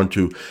appear on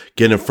to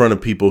get in front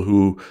of people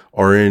who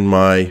are in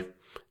my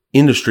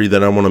industry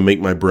that I want to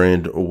make my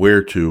brand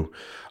aware to.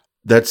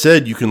 That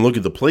said, you can look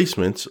at the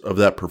placements of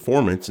that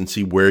performance and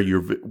see what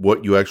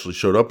you actually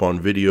showed up on,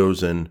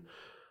 videos and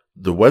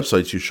the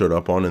websites you showed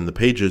up on and the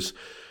pages.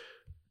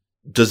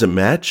 Does it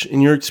match in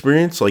your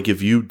experience? Like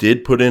if you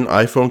did put in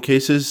iPhone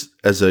cases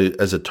as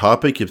a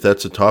topic, if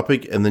that's a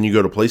topic, and then you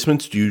go to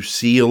placements, do you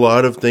see a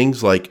lot of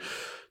things like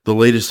the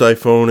latest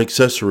iPhone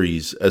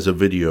accessories as a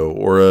video,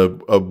 or a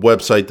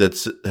website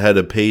that's had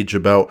a page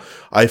about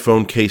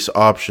iPhone case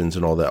options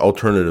and all that,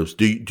 alternatives?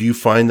 Do you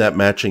find that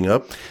matching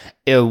up?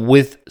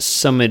 With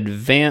some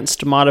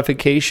advanced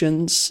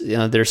modifications,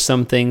 there's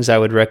some things I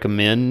would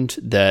recommend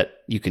that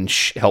you can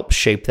help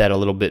shape that a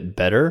little bit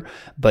better.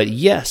 But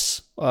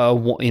yes,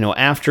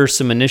 after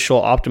some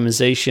initial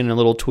optimization and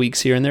little tweaks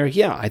here and there,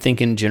 yeah, I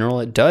think in general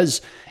it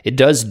does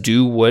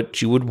do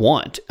what you would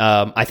want.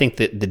 I think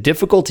that the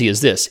difficulty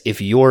is this: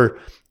 if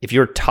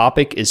your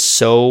topic is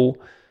so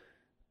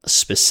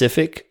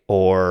specific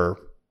or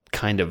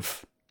kind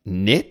of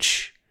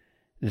niche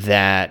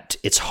that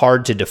it's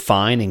hard to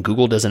define and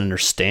Google doesn't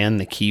understand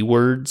the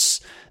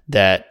keywords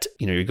that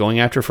you're going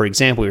after. For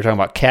example, you're talking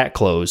about cat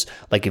clothes.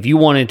 Like if you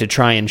wanted to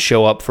try and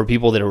show up for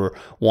people that are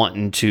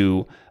wanting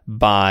to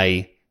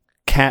buy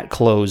cat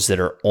clothes that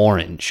are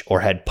orange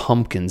or had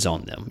pumpkins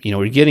on them.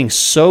 We're getting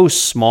so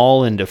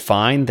small and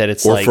defined that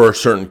it's or for a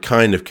certain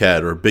kind of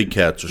cat, or big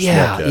cats or small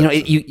cats.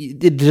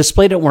 The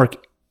display don't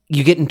work.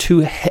 You're getting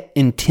too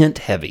intent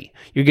heavy.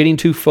 You're getting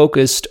too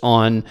focused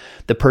on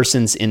the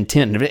person's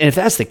intent. And if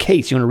that's the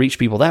case, you want to reach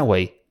people that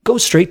way, go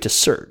straight to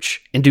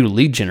search and do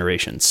lead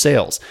generation,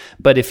 sales.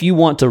 But if you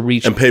want to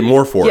reach... And pay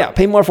more for it. Yeah,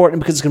 pay more for it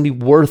because it's going to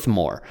be worth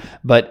more.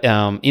 But,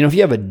 if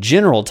you have a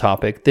general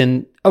topic,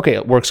 then, okay,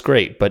 it works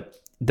great. But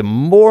the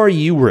more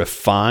you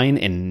refine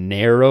and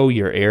narrow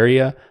your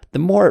area, the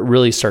more it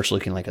really starts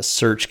looking like a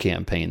search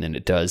campaign than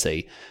it does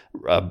a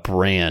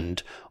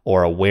brand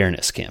or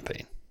awareness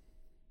campaign.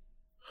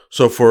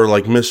 So for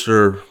like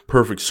Mr.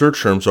 Perfect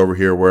search terms over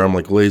here, where I'm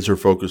like laser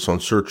focused on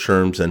search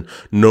terms and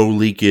no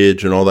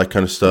leakage and all that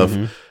kind of stuff,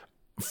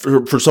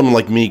 for someone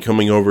like me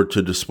coming over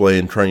to display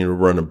and trying to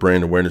run a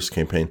brand awareness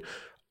campaign,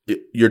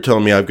 you're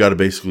telling me I've got to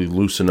basically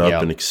loosen up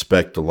and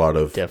expect a lot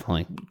of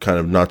definitely kind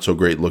of not so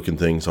great looking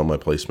things on my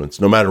placements,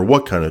 no matter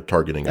what kind of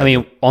targeting. I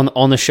mean,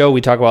 on the show,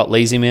 we talk about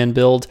lazy man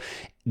build.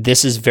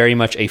 This is very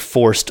much a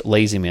forced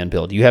lazy man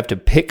build. You have to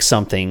pick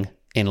something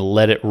and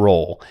let it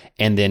roll.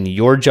 And then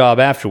your job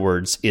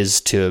afterwards is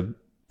to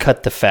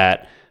cut the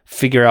fat,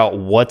 figure out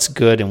what's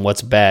good and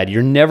what's bad.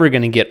 You're never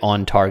going to get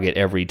on target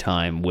every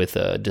time with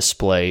a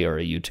display or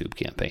a YouTube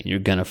campaign. You're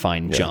going to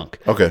find junk.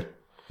 Okay.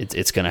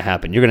 It's going to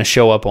happen. You're going to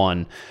show up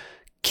on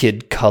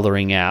kid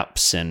coloring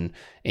apps and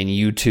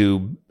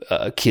YouTube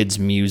kids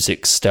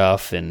music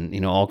stuff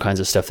and all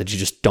kinds of stuff that you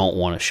just don't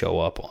want to show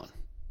up on.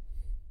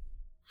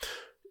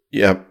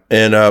 Yeah.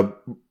 And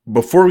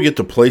before we get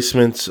to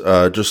placements,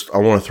 I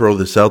want to throw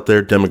this out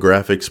there.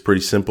 Demographics, pretty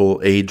simple.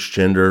 Age,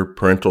 gender,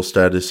 parental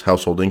status,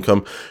 household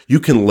income. You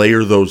can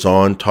layer those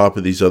on top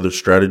of these other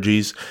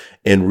strategies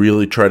and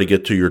really try to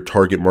get to your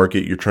target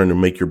market you're trying to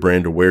make your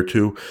brand aware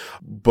to.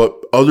 But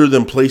other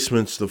than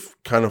placements, the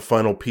kind of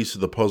final piece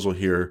of the puzzle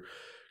here,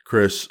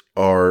 Chris,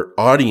 are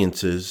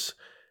audiences.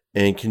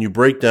 And can you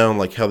break down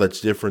like how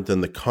that's different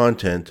than the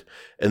content?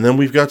 And then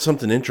we've got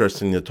something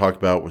interesting to talk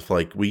about with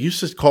like, we used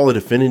to call it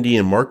affinity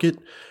and market,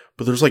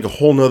 but there's like a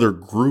whole nother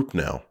group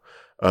now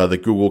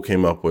that Google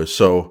came up with.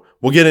 So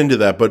we'll get into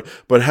that.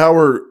 But how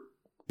are,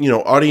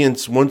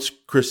 audience, once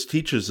Chris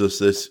teaches us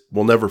this,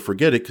 we'll never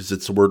forget it because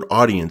it's the word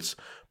audience,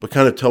 but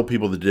kind of tell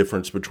people the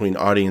difference between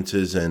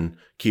audiences and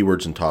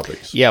keywords and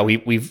topics. Yeah,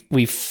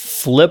 we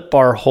flip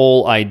our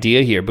whole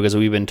idea here because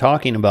we've been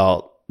talking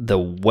about the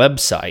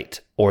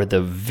website or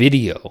the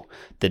video,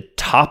 the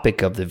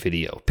topic of the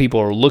video. People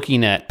are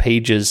looking at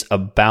pages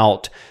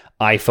about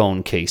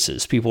iPhone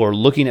cases. People are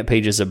looking at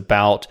pages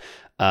about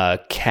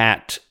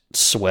cat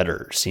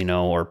sweaters,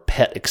 or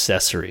pet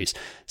accessories.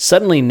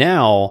 Suddenly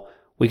now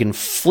we can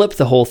flip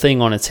the whole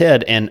thing on its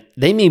head, and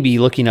they may be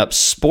looking up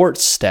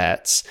sports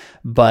stats,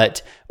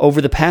 but over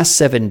the past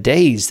 7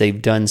 days,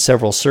 they've done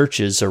several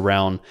searches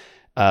around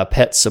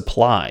pet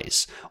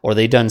supplies, or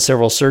they've done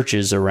several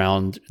searches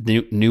around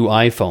new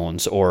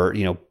iPhones or,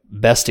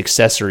 best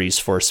accessories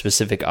for a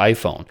specific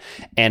iPhone.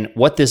 And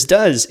what this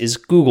does is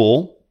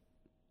Google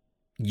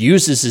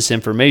uses this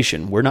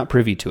information. We're not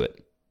privy to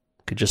it.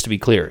 Just to be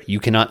clear, you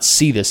cannot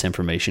see this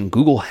information.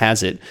 Google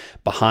has it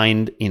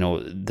behind,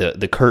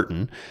 the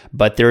curtain,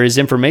 but there is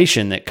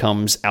information that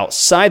comes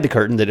outside the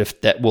curtain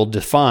that will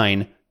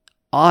define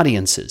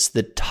audiences.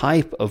 The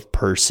type of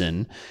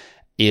person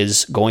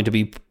is going to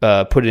be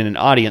put in an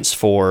audience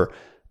for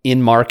in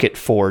market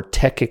for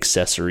tech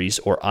accessories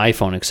or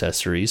iPhone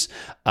accessories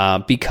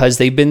because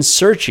they've been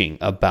searching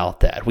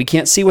about that. We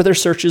can't see what their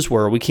searches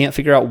were. We can't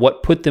figure out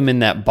what put them in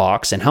that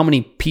box and how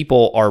many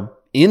people are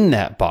in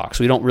that box.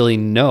 We don't really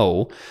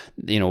know,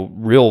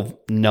 real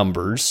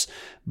numbers,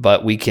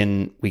 but we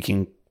can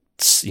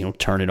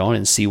turn it on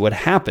and see what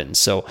happens.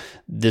 So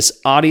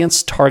this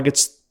audience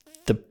targets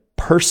the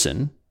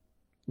person,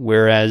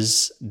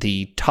 whereas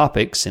the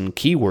topics and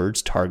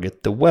keywords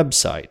target the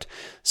website.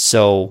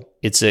 So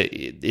it's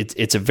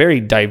a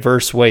very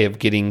diverse way of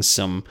getting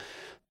some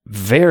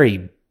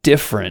very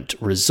different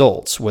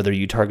results, whether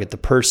you target the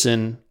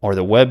person or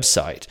the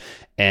website.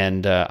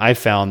 And I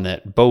found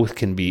that both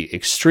can be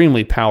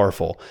extremely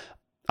powerful.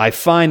 I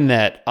find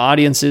that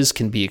audiences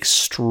can be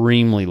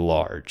extremely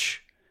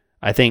large.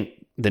 I think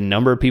the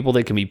number of people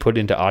that can be put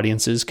into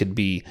audiences could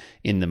be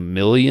in the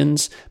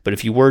millions. But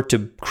if you were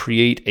to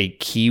create a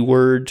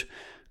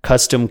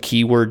custom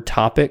keyword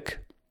topic,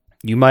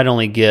 you might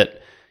only get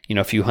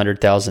a few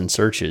 100,000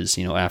 searches,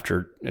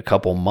 after a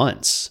couple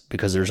months,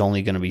 because there's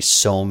only going to be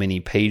so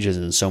many pages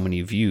and so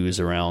many views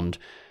around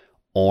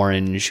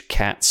orange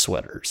cat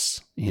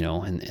sweaters,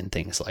 and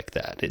things like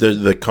that.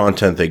 The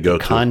content they go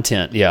to.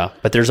 Content, yeah.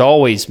 But there's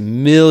always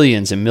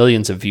millions and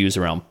millions of views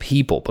around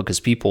people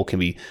because people can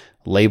be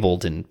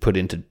labeled and put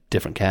into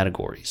different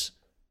categories.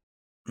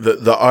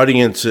 The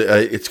audience,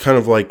 it's kind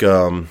of like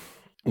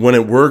when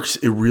it works,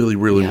 it really,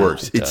 really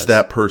works. It's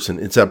that person.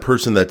 It's that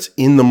person that's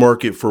in the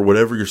market for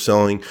whatever you're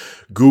selling.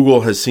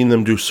 Google has seen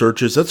them do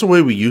searches. That's the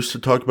way we used to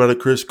talk about it,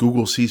 Chris.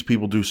 Google sees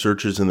people do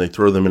searches and they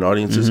throw them in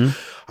audiences.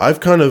 Mm-hmm.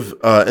 I've kind of,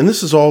 and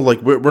this is all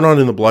like, we're not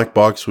in the black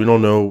box. We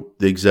don't know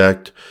the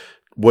exact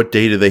what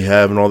data they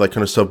have and all that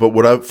kind of stuff.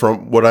 But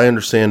from what I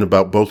understand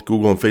about both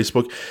Google and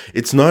Facebook,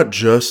 it's not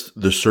just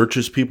the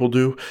searches people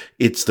do,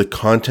 it's the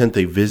content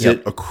they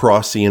visit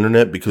across the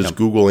internet, because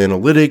Google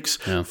Analytics,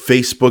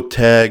 Facebook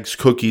tags,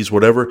 cookies,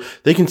 whatever,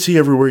 they can see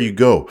everywhere you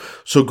go.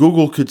 So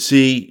Google could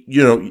see,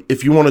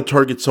 if you want to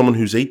target someone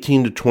who's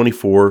 18 to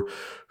 24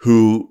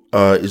 who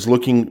is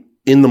looking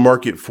in the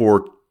market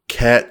for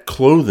cat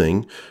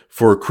clothing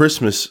for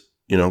Christmas,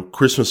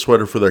 Christmas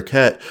sweater for their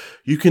cat,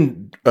 you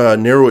can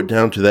narrow it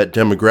down to that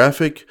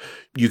demographic.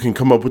 You can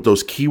come up with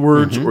those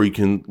keywords, or you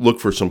can look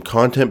for some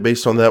content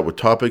based on that with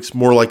topics,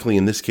 more likely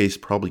in this case,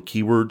 probably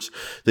keywords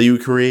that you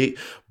create.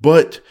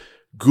 But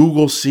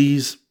Google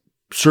sees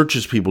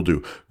searches people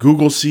do.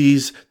 Google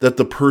sees that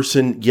the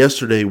person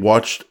yesterday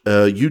watched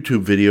a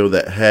YouTube video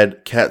that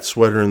had cat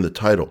sweater in the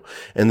title,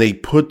 and they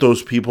put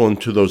those people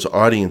into those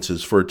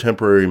audiences for a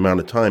temporary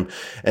amount of time.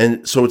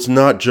 And so it's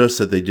not just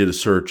that they did a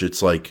search.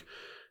 It's like,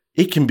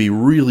 it can be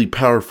really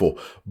powerful,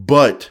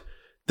 but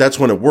that's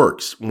when it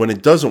works. When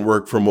it doesn't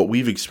work, from what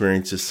we've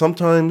experienced, is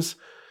sometimes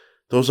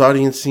those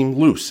audiences seem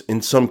loose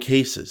in some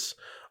cases,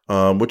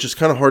 which is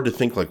kind of hard to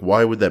think, like,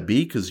 why would that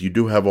be? Because you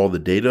do have all the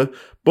data,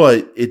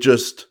 but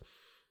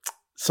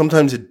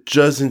sometimes it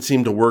doesn't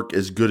seem to work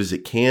as good as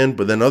it can,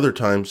 but then other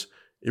times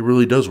it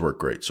really does work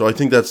great. So I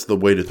think that's the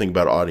way to think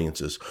about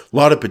audiences. A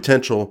lot of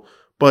potential,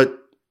 but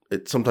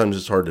sometimes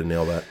it's hard to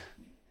nail that.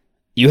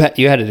 You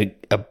had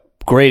a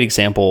great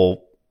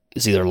example.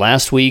 Is either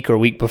last week or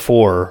week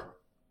before,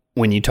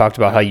 when you talked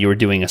about how you were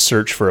doing a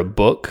search for a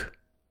book,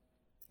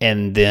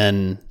 and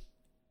then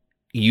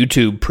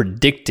YouTube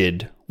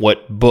predicted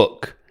what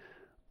book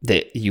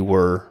that you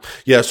were.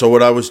 Yeah. So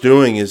what I was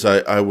doing is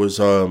I was,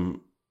 you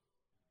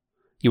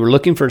were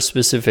looking for a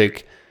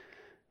specific.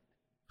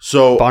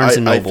 So Barnes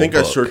and Noble I think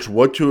book. I searched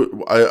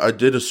I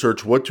did a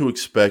search what to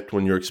expect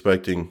when you're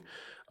expecting,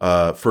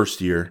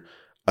 first year.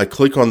 I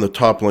click on the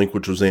top link,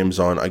 which was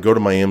Amazon. I go to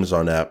my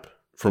Amazon app,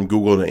 from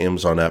Google to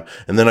Amazon app.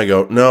 And then I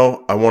go,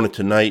 no, I want it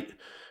tonight.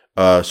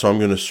 So I'm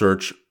going to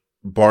search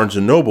Barnes &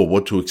 Noble,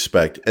 what to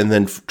expect, and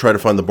then try to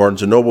find the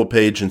Barnes & Noble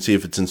page and see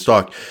if it's in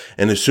stock.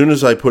 And as soon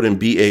as I put in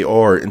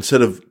BAR,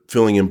 instead of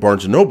filling in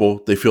Barnes &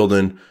 Noble, they filled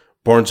in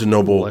Barnes &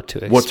 Noble, what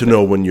to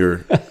know when you're,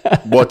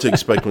 what to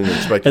expect when you're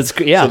expecting.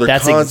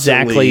 That's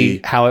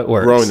exactly how it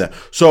works. Growing that.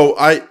 So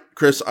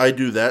Chris, I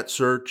do that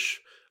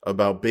search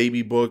about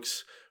baby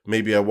books.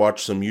 Maybe I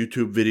watch some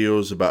YouTube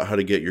videos about how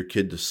to get your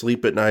kid to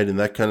sleep at night and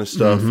that kind of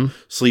stuff,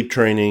 sleep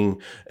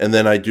training. And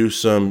then I do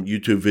some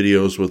YouTube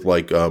videos with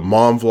like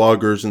mom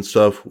vloggers and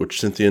stuff, which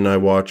Cynthia and I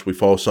watch. We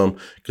follow some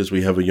because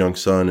we have a young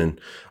son.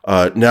 And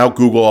now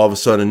Google all of a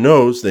sudden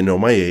knows, they know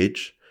my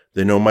age,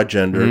 they know my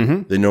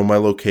gender, they know my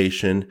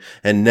location.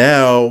 And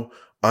now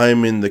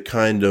I'm in the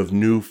kind of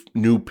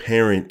new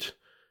parent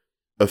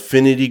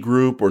affinity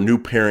group or new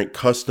parent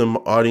custom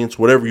audience,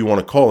 whatever you want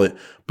to call it.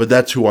 But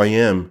that's who I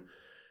am.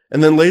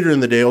 And then later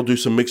in the day, I'll do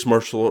some mixed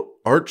martial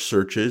arts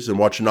searches and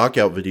watch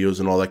knockout videos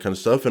and all that kind of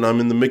stuff. And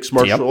I'm in the mixed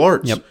martial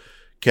arts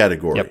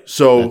category.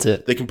 So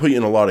they can put you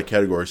in a lot of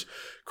categories.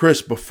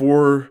 Chris,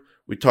 before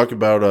we talk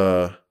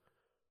about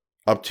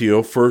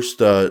Optio, first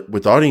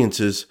with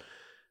audiences,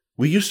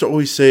 we used to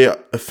always say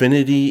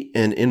affinity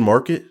and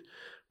in-market.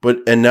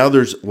 And now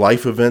there's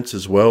life events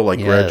as well, like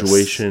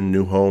graduation,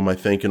 new home, I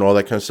think, and all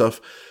that kind of stuff,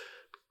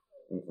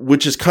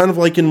 which is kind of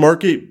like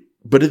in-market.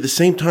 But at the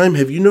same time,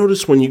 have you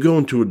noticed when you go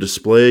into a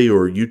display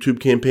or a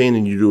YouTube campaign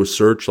and you do a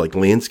search like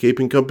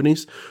landscaping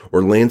companies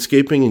or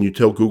landscaping and you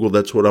tell Google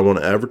that's what I want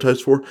to advertise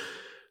for,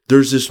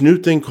 there's this new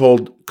thing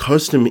called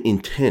custom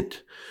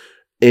intent.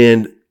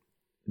 And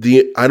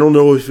I don't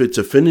know if it's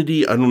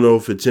affinity. I don't know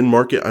if it's in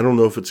market. I don't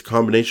know if it's a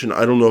combination.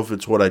 I don't know if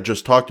it's what I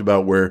just talked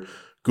about where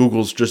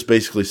Google's just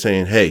basically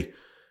saying, hey,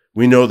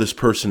 we know this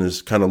person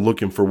is kind of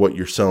looking for what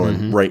you're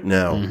selling right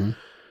now.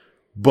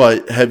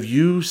 But have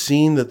you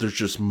seen that there's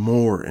just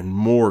more and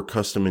more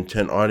custom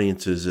intent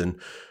audiences, and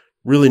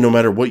really no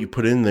matter what you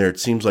put in there, it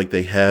seems like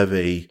they have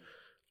a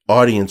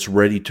audience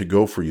ready to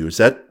go for you. Is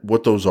that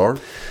what those are?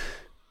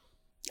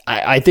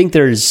 I think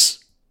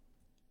there's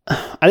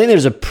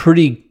a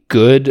pretty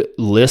good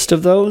list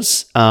of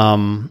those.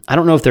 I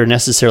don't know if they're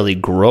necessarily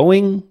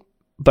growing,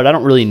 but I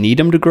don't really need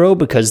them to grow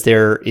because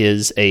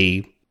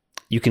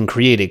you can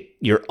create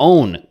your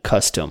own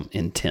custom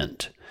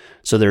intent.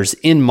 So there's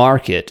in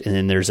market, and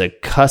then there's a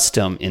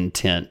custom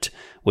intent,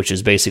 which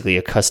is basically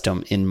a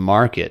custom in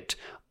market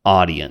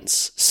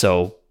audience.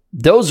 So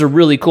those are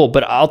really cool.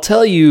 But I'll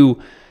tell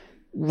you,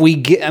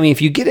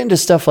 if you get into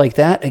stuff like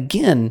that,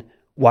 again,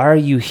 why are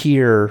you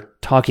here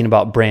talking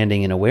about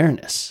branding and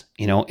awareness?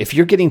 If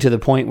you're getting to the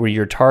point where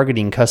you're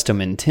targeting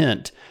custom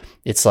intent,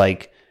 it's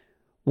like,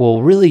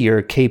 well, really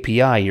your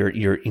KPI,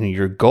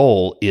 your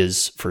goal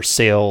is for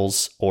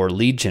sales or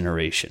lead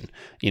generation.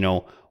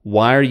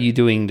 Why are you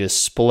doing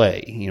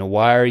display?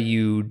 Why are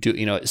you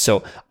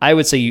so I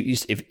would say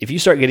if you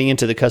start getting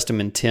into the custom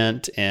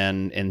intent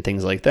and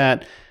things like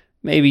that,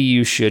 maybe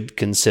you should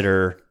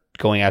consider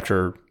going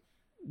after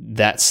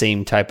that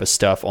same type of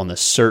stuff on the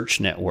search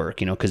network,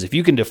 because if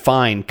you can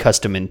define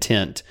custom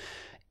intent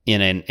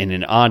in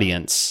an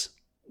audience,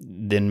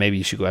 then maybe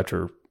you should go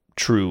after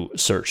true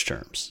search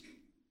terms.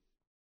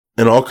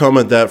 And I'll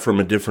comment that from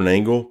a different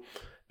angle.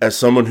 As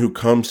someone who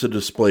comes to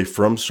display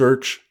from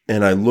search,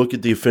 and I look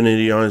at the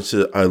affinity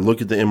audiences, I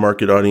look at the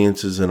in-market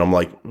audiences, and I'm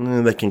like,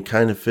 that can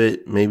kind of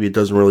fit. Maybe it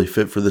doesn't really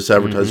fit for this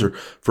advertiser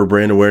for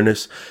brand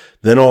awareness.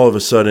 Then all of a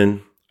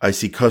sudden, I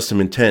see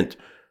custom intent.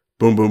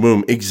 Boom, boom,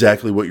 boom.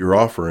 Exactly what you're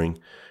offering.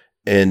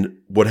 And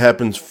what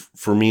happens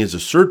for me as a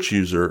search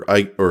user,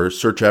 or a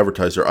search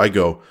advertiser,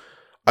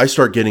 I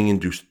start getting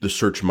into the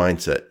search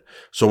mindset.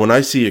 So when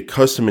I see a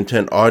custom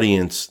intent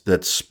audience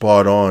that's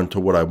spot on to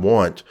what I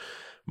want,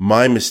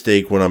 my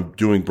mistake when I'm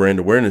doing brand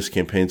awareness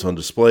campaigns on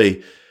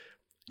display,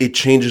 it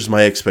changes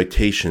my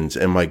expectations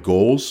and my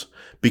goals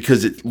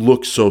because it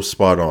looks so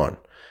spot on.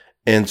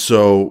 And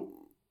so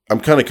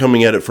I'm kind of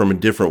coming at it from a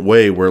different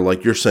way where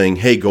like you're saying,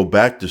 hey, go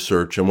back to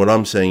search. And what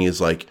I'm saying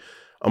is like,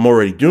 I'm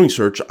already doing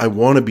search. I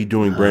want to be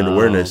doing brand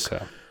awareness.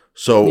 Okay.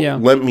 So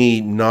let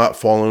me not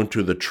fall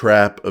into the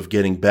trap of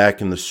getting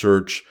back in the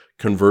search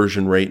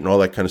conversion rate and all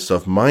that kind of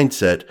stuff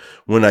mindset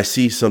when I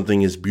see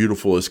something as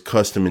beautiful as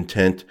custom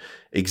intent,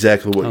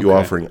 exactly what you're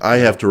offering. I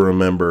have to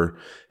remember,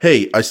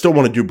 hey, I still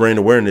want to do brand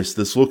awareness.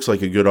 This looks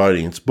like a good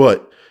audience,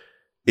 but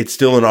it's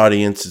still an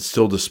audience. It's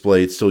still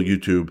display. It's still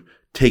YouTube.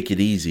 Take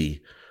it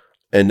easy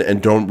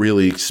and don't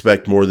really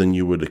expect more than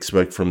you would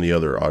expect from the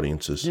other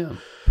audiences. Yeah.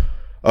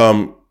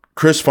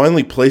 Chris,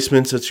 finally,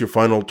 placements. That's your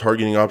final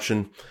targeting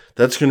option.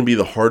 That's going to be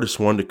the hardest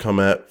one to come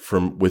at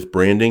with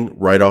branding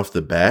right off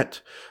the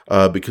bat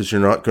because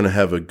you're not going to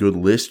have a good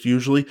list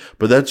usually.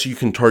 But you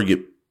can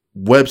target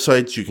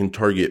websites, you can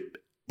target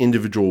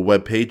individual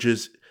web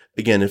pages.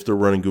 Again, if they're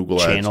running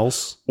Google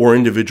Ads or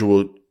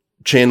individual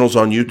channels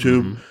on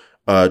YouTube,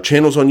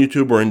 channels on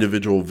YouTube or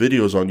individual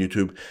videos on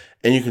YouTube,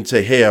 and you can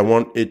say, "Hey, I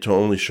want it to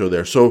only show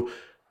there." So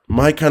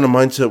my kind of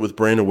mindset with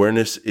brand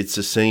awareness, it's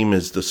the same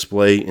as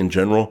display in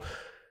general.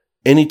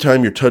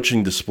 Anytime you're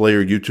touching display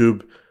or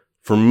YouTube,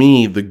 for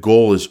me, the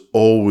goal is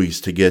always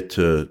to get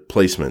to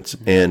placements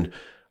and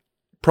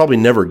probably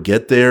never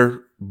get there,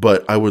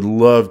 but I would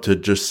love to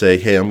just say,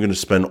 hey, I'm going to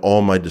spend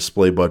all my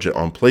display budget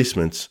on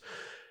placements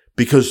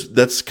because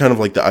that's kind of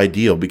like the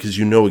ideal because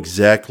you know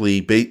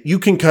exactly, you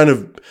can kind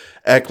of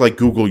act like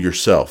Google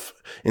yourself.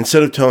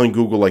 Instead of telling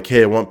Google like,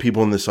 hey, I want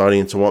people in this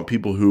audience, I want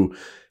people who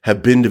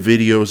have been to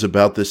videos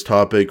about this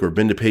topic or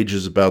been to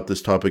pages about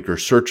this topic or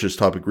searched this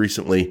topic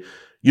recently,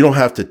 you don't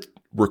have to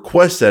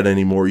request that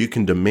anymore. You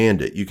can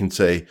demand it. You can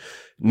say,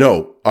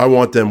 no, I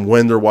want them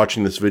when they're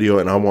watching this video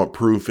and I want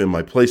proof in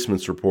my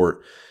placements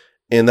report.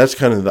 And that's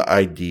kind of the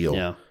ideal.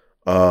 Yeah.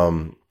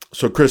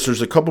 So Chris,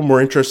 there's a couple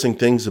more interesting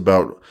things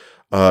about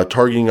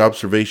targeting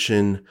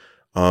observation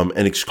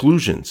and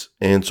exclusions.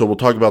 And so we'll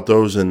talk about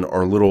those in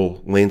our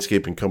little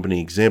landscaping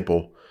company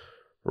example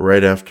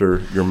right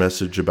after your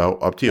message about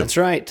Opteo. That's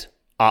right.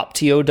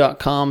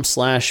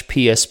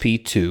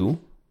 Opteo.com/PSP2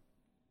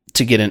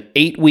 to get an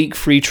 8-week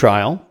free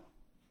trial.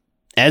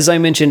 As I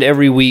mentioned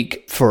every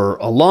week for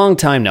a long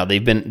time now,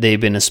 they've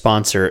been a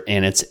sponsor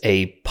and it's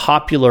a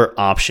popular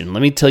option.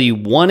 Let me tell you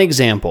one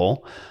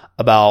example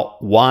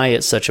about why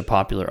it's such a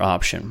popular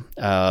option.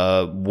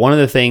 One of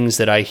the things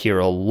that I hear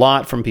a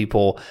lot from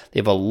people, they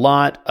have a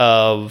lot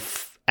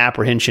of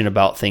apprehension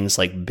about things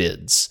like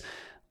bids.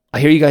 I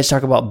hear you guys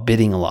talk about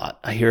bidding a lot.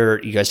 I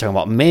hear you guys talking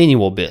about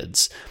manual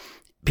bids.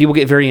 People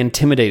get very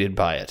intimidated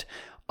by it.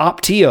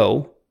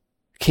 Opteo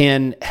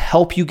can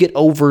help you get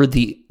over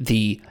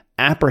the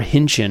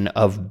apprehension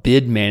of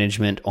bid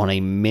management on a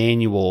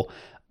manual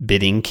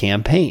bidding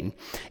campaign.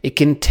 It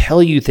can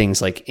tell you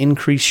things like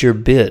increase your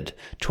bid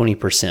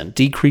 20%,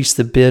 decrease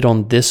the bid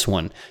on this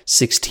one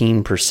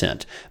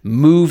 16%,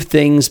 move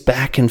things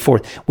back and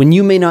forth. When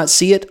you may not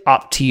see it,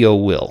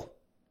 Opteo will.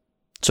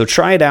 So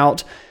try it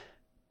out,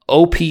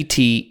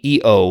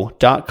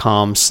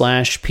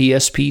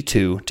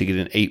 opteo.com/PSP2 to get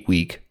an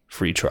 8-week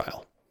free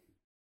trial.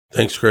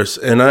 Thanks, Chris.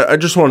 And I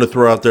just want to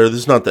throw out there, this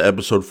is not the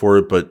episode for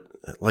it, but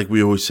like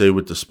we always say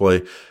with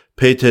display,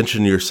 pay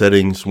attention to your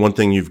settings. One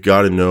thing you've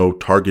got to know,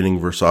 targeting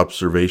versus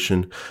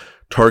observation.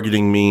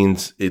 Targeting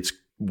means it's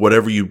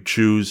whatever you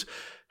choose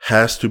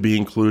has to be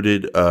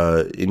included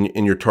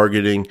in your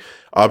targeting.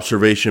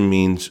 Observation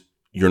means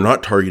you're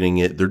not targeting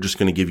it. They're just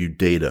going to give you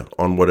data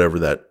on whatever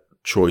that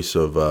choice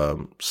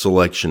of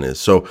selection is.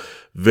 So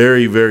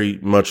very, very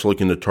much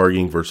look into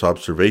targeting versus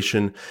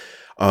observation.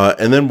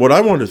 And then what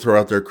I wanted to throw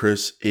out there,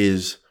 Chris,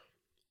 is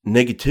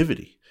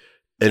negativity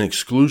and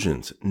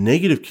exclusions,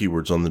 negative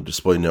keywords on the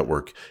display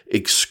network,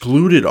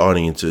 excluded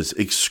audiences,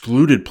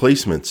 excluded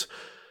placements,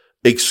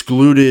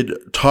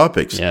 excluded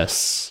topics.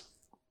 Yes.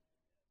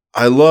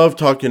 I love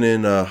talking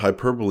in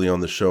hyperbole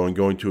on the show and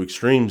going to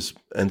extremes.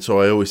 And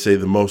so I always say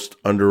the most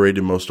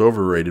underrated, most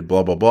overrated,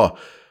 blah, blah, blah.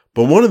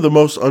 But one of the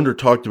most under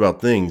talked about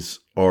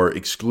things are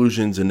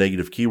exclusions and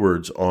negative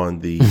keywords on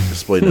the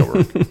display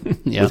network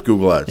with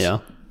Google Ads. Yeah.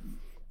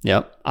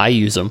 Yep. I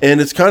use them.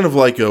 And it's kind of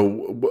like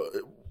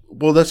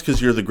well, that's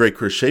because you're the great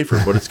Chris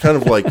Schaefer, but it's kind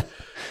of like,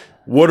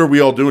 what are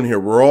we all doing here?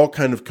 We're all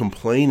kind of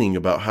complaining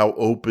about how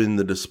open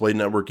the display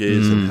network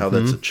is and how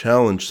that's a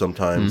challenge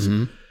sometimes.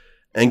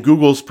 And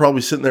Google's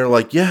probably sitting there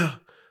like, yeah,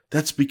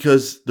 That's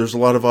because there's a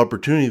lot of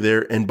opportunity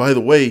there. And by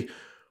the way,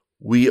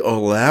 we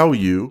allow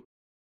you,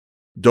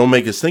 don't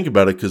make us think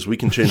about it because we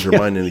can change our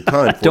mind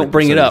anytime. Don't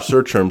bring it up.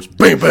 Search terms,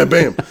 bam, bam,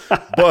 bam.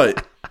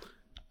 But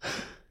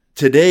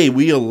today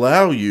we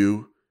allow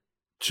you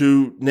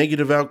to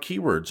negative out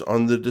keywords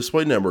on the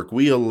display network.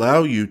 We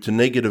allow you to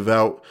negative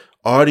out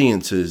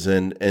audiences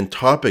and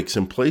topics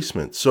and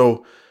placements.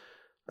 So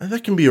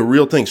that can be a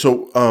real thing.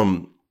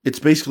 So it's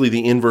basically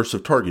the inverse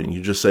of targeting.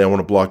 You just say, I want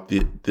to block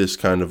this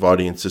kind of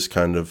audience, this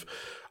kind of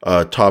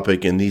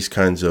topic, and these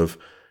kinds of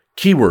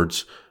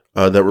keywords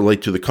that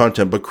relate to the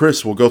content. But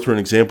Chris, we'll go through an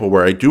example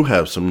where I do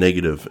have some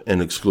negative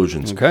and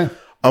exclusions. Okay.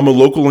 I'm a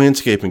local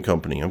landscaping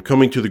company. I'm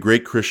coming to the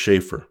great Chris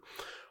Schaefer.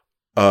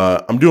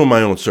 I'm doing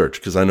my own search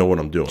because I know what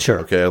I'm doing. Sure.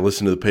 Okay. I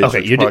listen to the Page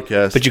Search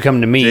podcast. But you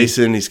come to me.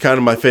 Jason, he's kind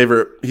of my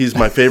favorite. He's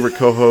my favorite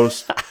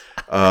co-host.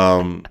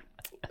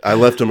 I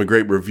left him a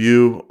great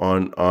review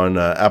on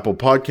Apple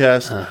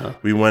Podcast. Uh-huh.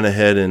 We went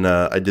ahead and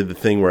I did the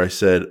thing where I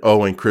said,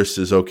 oh, and Chris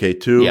is okay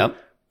too. Yep.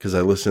 Because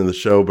I listened to the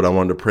show, but I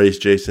wanted to praise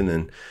Jason,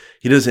 and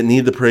he doesn't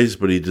need the praise,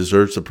 but he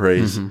deserves the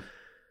praise. Mm-hmm.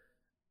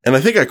 And I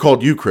think I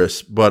called you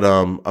Chris, but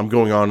I'm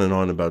going on and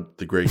on about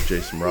the great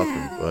Jason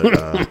Rothman.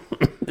 But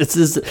this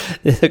is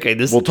okay.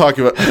 We'll talk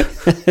about.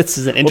 This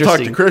is an interesting. We'll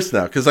talk to Chris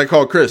now because I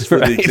call Chris for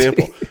the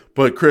example.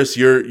 But Chris,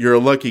 you're a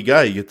lucky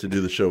guy. You get to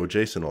do the show with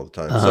Jason all the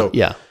time. So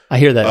yeah, I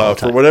hear that all the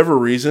time. For whatever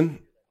reason,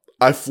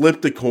 I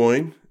flipped a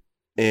coin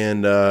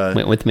and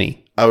went with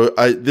me.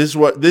 This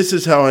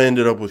is how I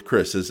ended up with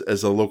Chris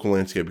as a local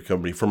landscaping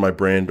company for my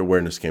brand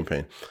awareness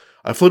campaign.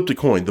 I flipped a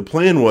coin. The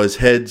plan was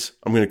heads,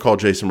 I'm going to call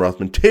Jason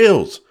Rothman.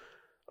 Tails,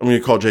 I'm going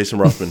to call Jason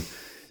Rothman.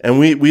 And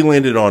we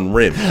landed on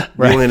rim.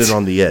 Right. We landed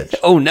on the edge.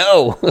 Oh,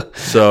 no.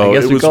 So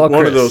it was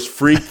one of those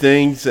freak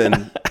things.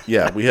 And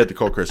yeah, we had to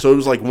call Chris. So it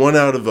was like 1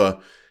 out of a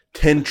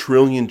 10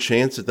 trillion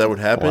chance that would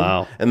happen.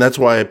 Wow. And that's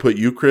why I put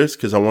you, Chris,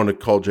 because I wanted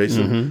to call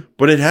Jason. Mm-hmm.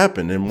 But it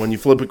happened. And when you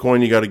flip a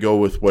coin, you got to go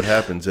with what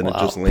happens. And It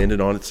just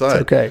landed on its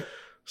side. Okay.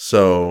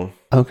 So.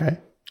 Okay.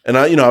 And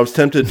I was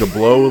tempted to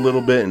blow a little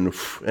bit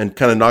and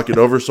kind of knock it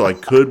over so I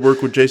could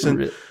work with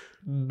Jason.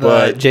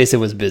 But Jason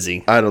was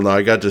busy. I don't know.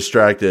 I got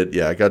distracted.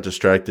 Yeah, I got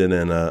distracted.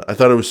 And I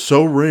thought it was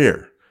so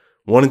rare,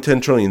 1 in 10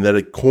 trillion, that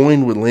a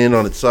coin would land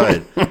on its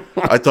side.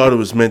 I thought it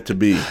was meant to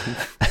be.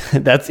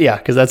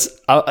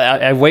 Because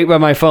I wait by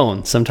my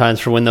phone sometimes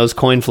for when those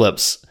coin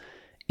flips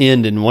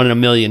end in 1 in a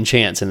million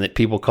chance and that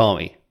people call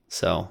me.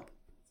 So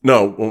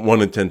no,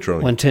 1 in 10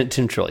 trillion.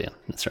 10 trillion.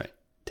 That's right.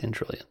 10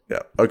 trillion.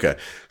 Yeah. Okay.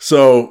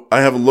 So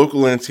I have a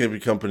local landscaping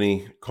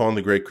company calling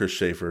the great Chris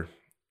Schaefer.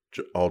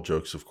 All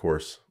jokes, of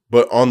course.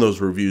 But on those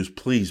reviews,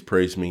 please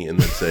praise me and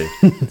then say,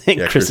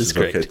 yeah, Chris is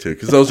great. Okay too.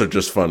 Because those are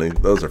just funny.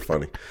 Those are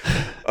funny.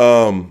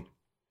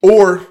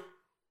 Or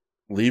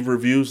leave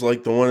reviews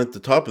like the one at the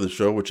top of the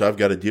show, which I've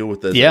got to deal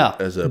with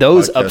as a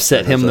those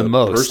upset him the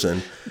most.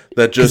 Person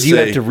that just you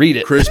say, have to read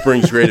it. Chris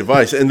brings great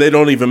advice. And they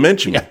don't even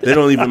mention me. They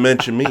don't even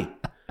mention me.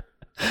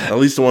 At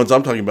least the ones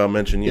I'm talking about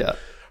mention you. Yeah.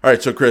 All right,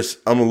 so Chris,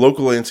 I'm a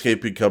local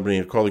landscaping company.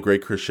 I call the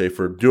great Chris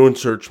Schaefer. Doing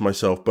search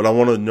myself, but I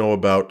want to know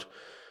about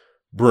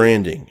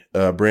branding,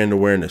 brand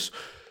awareness.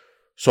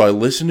 So I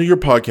listened to your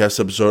podcast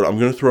episode. I'm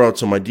going to throw out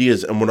some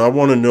ideas. And what I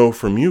want to know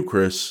from you,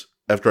 Chris,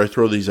 after I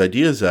throw these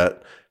ideas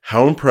at,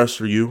 how impressed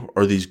are you?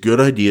 Are these good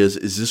ideas?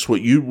 Is this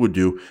what you would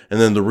do?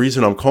 And then the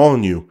reason I'm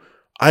calling you,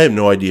 I have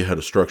no idea how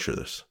to structure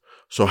this.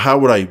 So how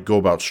would I go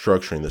about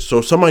structuring this?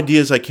 So some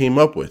ideas I came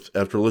up with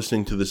after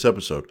listening to this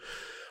episode.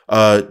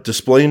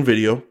 Display and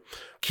video.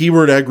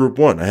 Keyword ad group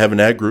 1. I have an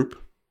ad group.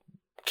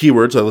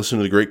 Keywords. I listen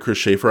to the great Chris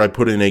Schaefer. I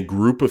put in a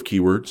group of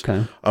keywords.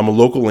 Okay. I'm a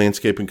local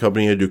landscaping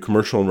company. I do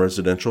commercial and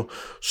residential.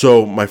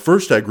 So my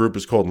first ad group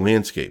is called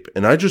landscape.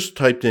 And I just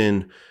typed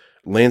in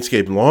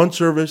landscape lawn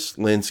service,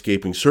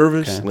 landscaping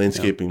service,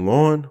 landscaping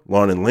lawn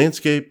and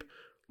landscape,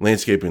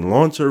 landscaping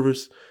lawn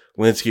service,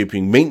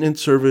 landscaping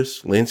maintenance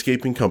service,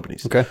 landscaping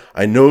companies. Okay.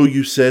 I know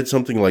you said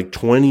something like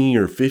 20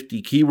 or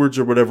 50 keywords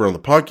or whatever on the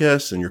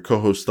podcast, and your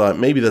co-host thought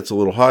maybe that's a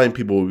little high and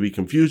people would be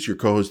confused. Your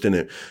co-host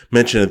didn't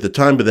mention it at the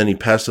time, but then he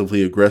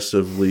passively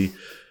aggressively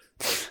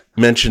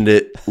mentioned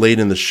it late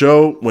in the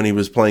show when he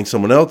was playing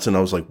someone else. And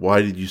I was like,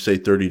 why did you say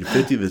 30 to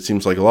 50? That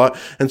seems like a lot.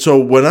 And so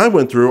when I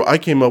went through, I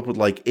came up with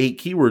like 8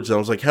 keywords, and I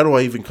was like, how do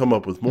I even come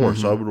up with more?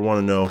 Mm-hmm. So I would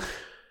want to know,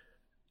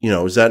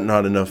 is that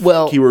not enough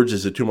keywords?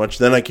 Is it too much?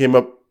 Then I came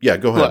up. Yeah,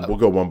 go ahead. We'll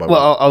go one by one.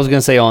 Well, I was going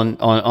to say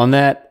on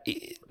that.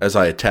 As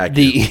I attack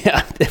you.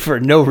 For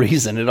no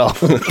reason at all.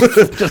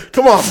 Just,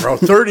 come on, bro.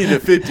 30 to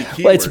 50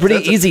 keywords. Well, it's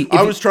pretty easy.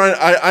 I was trying.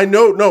 I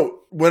know. No,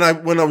 when I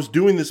was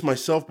doing this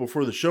myself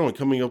before the show and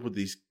coming up with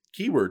these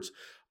keywords,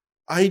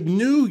 I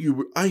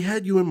knew I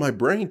had you in my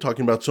brain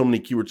talking about so many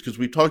keywords because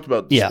we talked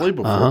about display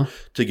before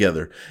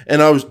together.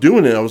 And I was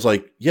doing it. I was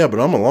like, yeah, but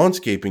I'm a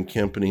landscaping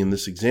company in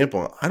this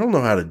example. I don't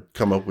know how to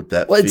come up with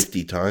that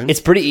 50 times.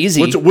 It's pretty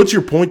easy. What's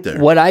your point there?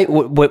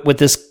 What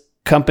this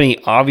company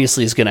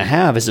obviously is going to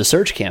have is a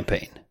search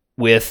campaign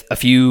with a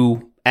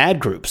few ad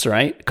groups,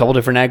 right? A couple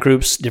different ad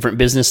groups, different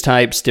business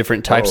types,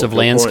 different types of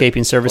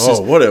landscaping services.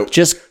 Oh, what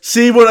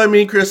see what I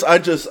mean, Chris? I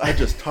just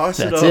toss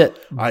it up. That's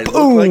it. I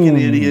look like an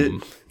idiot.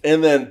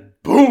 And then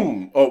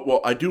boom. Oh,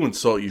 well, I do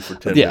insult you for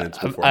 10 minutes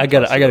before I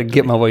gotta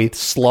get my way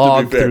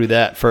slogged through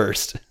that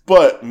first.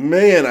 But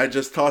man, I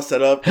just tossed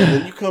that up, and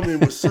then you come in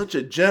with such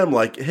a gem.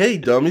 Like, hey,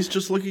 dummies,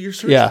 just look at your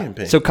search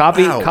campaign. So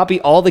copy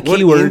all the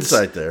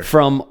keywords there.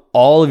 from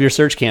all of your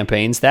search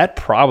campaigns. That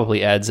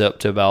probably adds up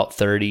to about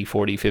 30,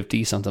 40,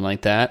 50, something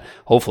like that.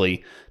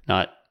 Hopefully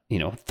not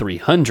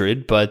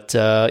 300, but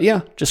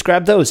just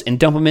grab those and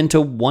dump them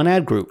into one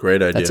ad group.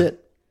 Great idea. That's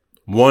it.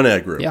 One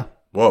ad group. Yeah.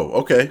 Whoa.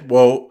 Okay.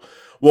 Well,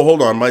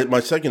 hold on. My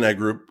second ad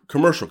group,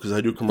 commercial, because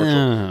I do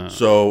commercial.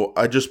 So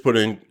I just put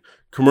in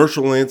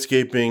commercial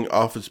landscaping,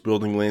 office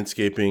building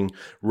landscaping,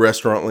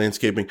 restaurant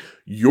landscaping.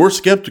 You're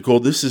skeptical.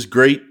 This is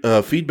great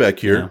feedback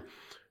here. Yeah.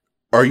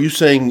 Are you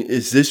saying,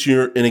 is this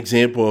an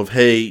example of,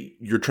 hey,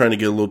 you're trying to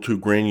get a little too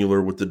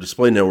granular with the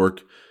display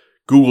network?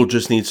 Google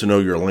just needs to know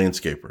you're a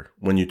landscaper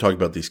when you talk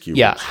about these keywords.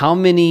 Yeah. How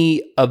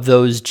many of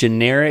those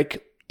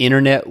generic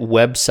internet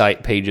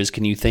website pages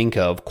can you think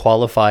of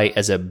qualify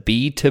as a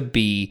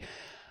B2B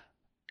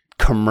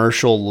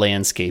commercial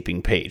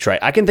landscaping page, right?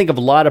 I can think of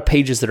a lot of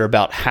pages that are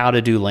about how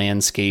to do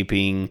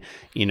landscaping,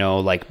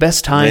 like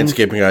best time.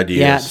 Landscaping ideas.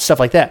 Yeah, stuff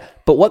like that.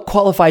 But what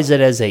qualifies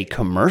it as a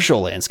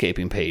commercial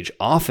landscaping page?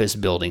 Office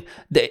building.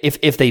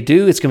 If they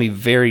do, it's going to be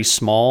very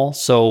small.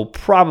 So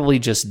probably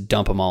just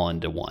dump them all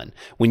into one.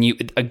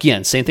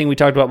 Again, same thing we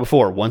talked about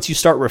before. Once you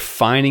start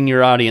refining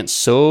your audience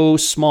so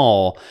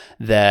small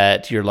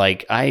that you're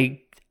like, I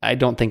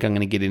don't think I'm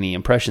going to get any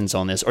impressions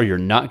on this, or you're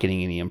not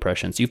getting any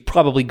impressions, you've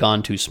probably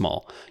gone too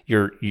small.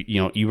 You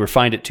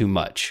refined it too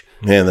much.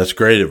 Man, that's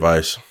great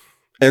advice.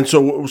 And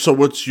so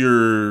what's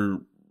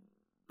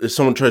if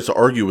someone tries to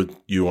argue with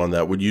you on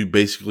that, would you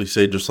basically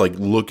say just like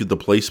look at the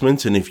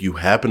placements, and if you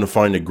happen to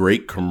find a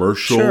great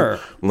commercial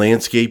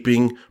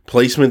landscaping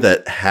placement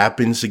that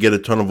happens to get a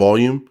ton of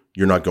volume,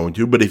 you're not going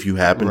to, but if you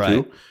happen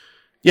to,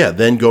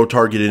 then go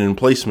target it in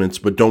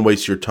placements, but don't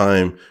waste your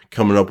time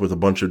coming up with a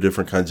bunch of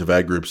different kinds of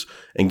ad groups,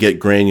 and get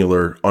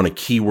granular on a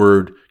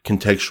keyword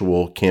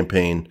contextual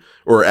campaign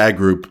or ad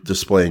group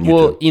display in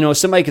YouTube. Well,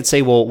 somebody could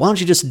say, well, why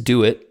don't you just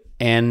do it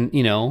and,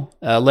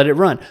 let it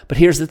run? But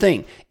here's the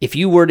thing. If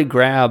you were to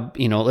grab,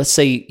 let's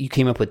say you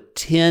came up with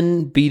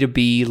 10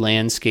 B2B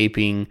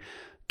landscaping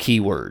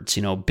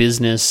keywords,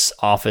 business,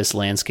 office,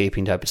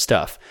 landscaping type of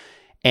stuff.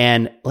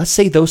 And let's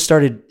say those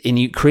started, and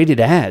you created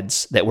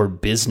ads that were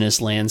business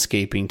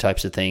landscaping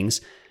types of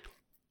things.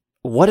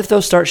 What if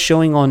those start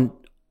showing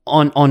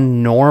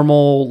on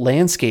normal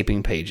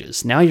landscaping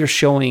pages? Now you're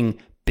showing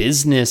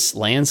business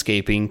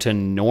landscaping to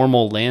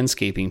normal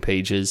landscaping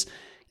pages.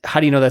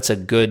 How do you know that's a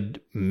good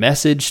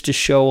message to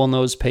show on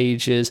those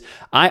pages?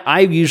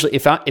 I usually,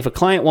 if a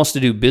client wants to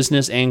do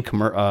business and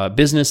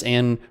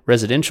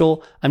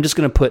residential, I'm just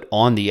going to put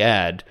on the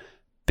ad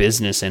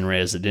business and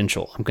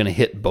residential. I'm going to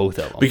hit both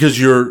of them because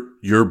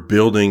you're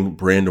building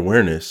brand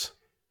awareness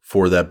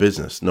for that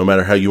business, no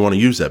matter how you want to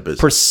use that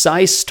business.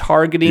 Precise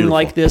targeting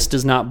like this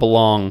does not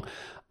belong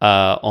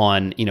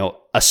on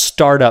a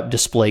startup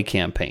display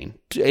campaign.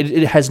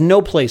 It has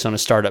no place on a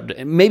startup.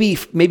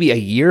 Maybe a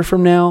year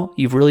from now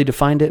you've really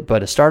defined it,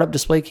 but a startup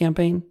display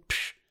campaign.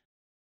 Psh.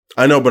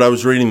 I know, but I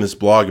was reading this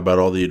blog about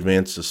all the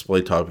advanced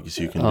display topics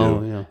you can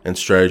do and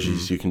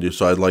strategies you can do.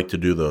 So I'd like to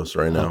do those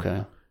right now.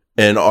 Okay.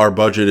 And our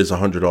budget is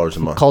 $100 a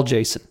month. Call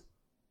Jason.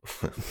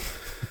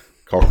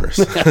 Call Chris.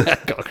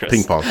 Call Chris.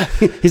 Ping pong.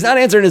 He's not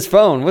answering his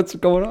phone. What's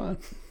going on?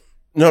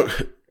 No,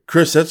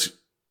 Chris,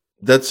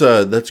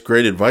 that's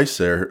great advice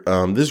there.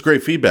 This is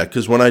great feedback,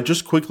 because when I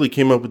just quickly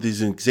came up with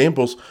these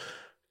examples,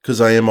 because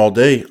I am all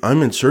day,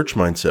 I'm in search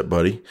mindset,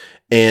 buddy.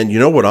 And you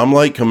know what I'm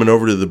like coming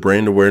over to the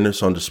brand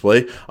awareness on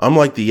display? I'm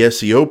like the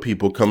SEO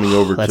people coming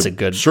over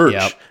to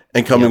search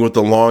and coming with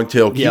the long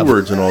tail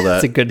keywords and all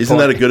that. That's a good Isn't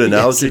point. that a good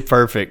analogy? Yes,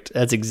 perfect.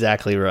 That's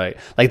exactly right.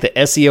 Like the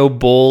SEO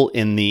bull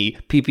in the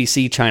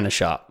PPC China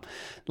shop.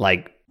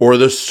 Or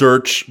the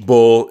search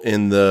bull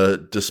in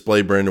the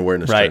display brand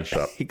awareness China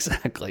shop.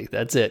 Exactly.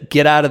 That's it.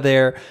 Get out of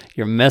there.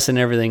 You're messing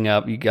everything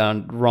up. You got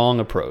a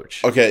wrong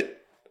approach. Okay.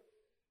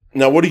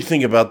 Now, what do you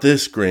think about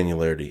this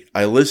granularity?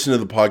 I listened to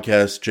the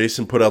podcast.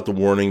 Jason put out the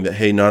warning that,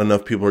 hey, not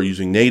enough people are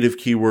using native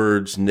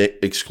keywords,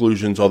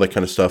 exclusions, all that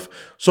kind of stuff.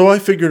 So I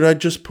figured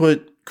I'd just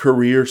put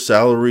career,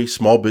 salary,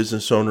 small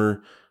business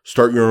owner,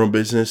 start your own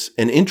business.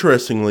 And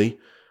interestingly,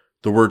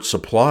 the word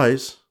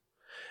supplies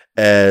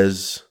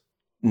as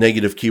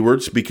negative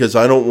keywords, because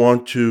I don't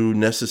want to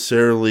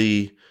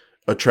necessarily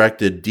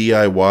attract a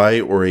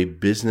DIY or a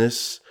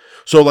business.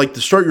 So like the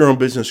start your own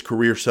business,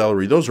 career,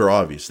 salary, those are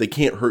obvious. They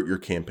can't hurt your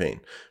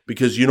campaign,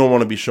 because you don't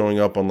want to be showing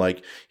up on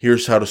like,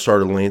 here's how to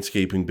start a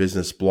landscaping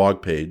business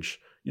blog page.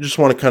 You just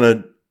want to kind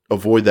of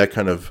avoid that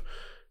kind of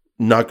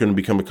not going to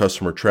become a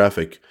customer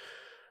traffic.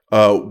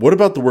 What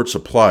about the word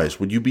supplies?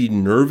 Would you be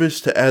nervous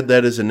to add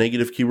that as a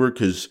negative keyword?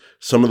 Because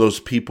some of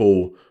those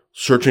people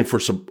searching for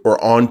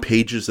or on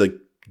pages that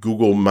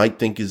Google might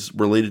think is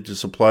related to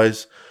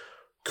supplies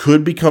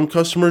could become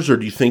customers, or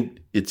do you think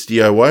it's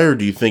DIY, or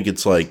do you think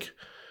it's like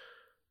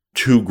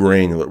too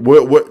granular?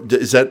 What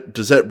does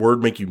that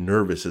word make you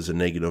nervous as a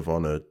negative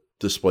on a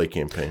display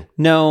campaign?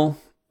 No,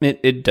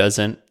 It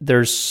doesn't.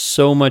 There's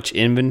so much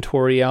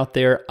inventory out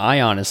there.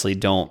 I honestly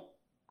don't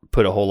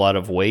put a whole lot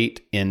of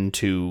weight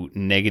into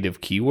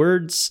negative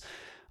keywords.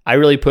 I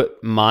really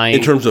put my...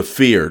 In terms of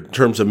fear, in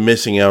terms of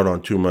missing out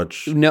on too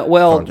much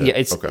content. Yeah,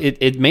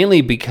 it's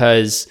mainly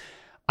because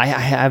I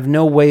have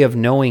no way of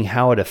knowing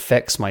how it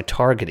affects my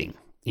targeting.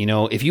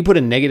 If you put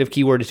a negative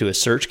keyword into a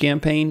search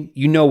campaign,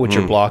 you know what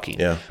you're blocking.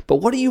 Yeah. But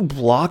what are you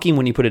blocking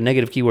when you put a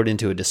negative keyword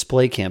into a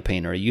display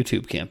campaign or a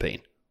YouTube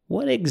campaign?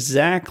 What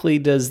exactly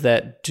does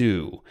that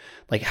do?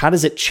 Like, how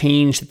does it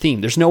change the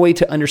theme? There's no way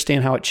to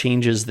understand how it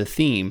changes the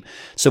theme.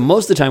 So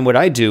most of the time what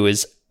I do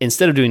is,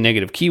 instead of doing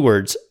negative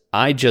keywords,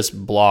 I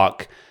just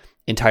block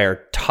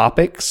entire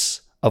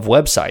topics of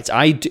websites.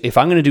 If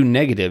I'm going to do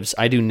negatives,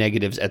 I do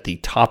negatives at the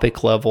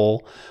topic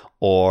level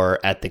or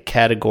at the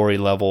category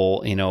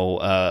level,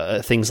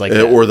 things like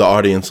that. Or the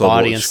audience level.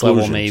 Audience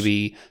level,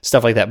 maybe,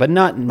 stuff like that, but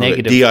not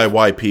negative.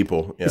 DIY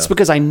people. Yeah. It's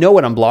because I know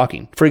what I'm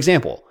blocking. For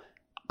example,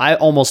 I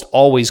almost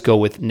always go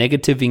with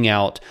negativing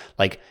out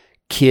like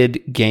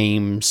kid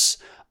games,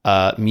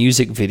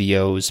 music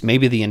videos,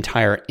 maybe the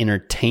entire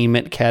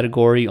entertainment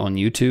category on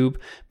YouTube,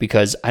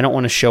 because I don't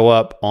want to show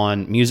up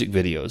on music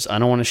videos. I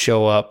don't want to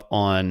show up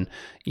on,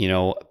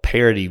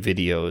 parody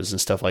videos and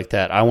stuff like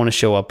that. I want to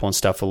show up on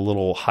stuff a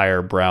little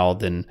higher brow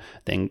than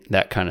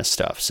that kind of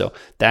stuff. So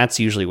that's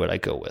usually what I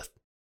go with.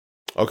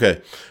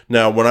 Okay.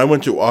 Now, when I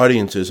went to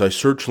audiences, I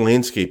searched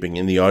landscaping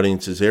in the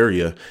audiences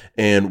area,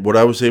 and what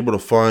I was able to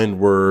find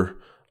were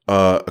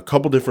a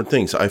couple different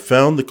things. I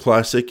found the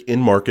classic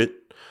in-market.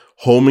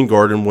 Home and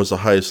garden was the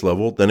highest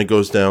level. Then it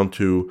goes down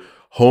to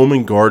home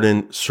and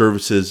garden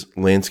services,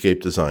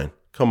 landscape design.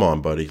 Come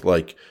on, buddy.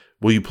 Like,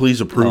 will you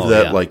please approve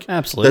that? Yeah. Like,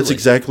 absolutely. That's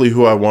exactly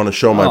who I want to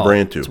show my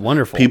brand to. It's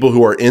wonderful. People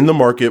who are in the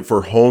market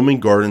for home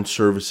and garden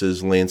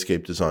services,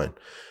 landscape design.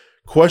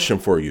 Question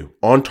for you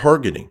on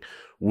targeting.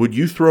 Would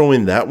you throw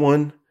in that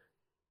one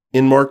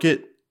in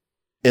market?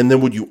 And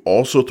then would you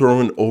also throw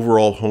in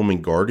overall home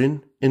and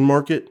garden in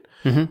market?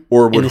 Mm-hmm.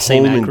 Or would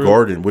home and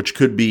garden, which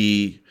could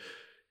be,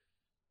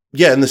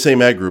 in the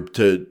same ad group,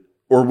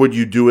 or would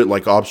you do it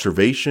like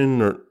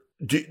observation? Or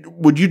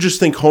would you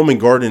just think home and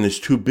garden is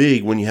too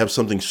big when you have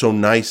something so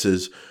nice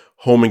as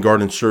home and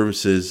garden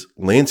services,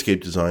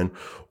 landscape design?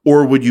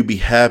 Or would you be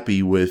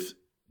happy with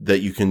that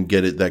you can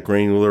get it that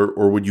granular?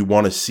 Or would you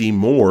want to see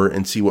more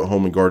and see what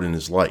home and garden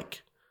is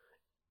like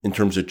in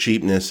terms of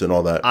cheapness and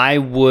all that? I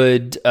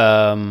would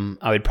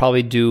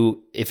probably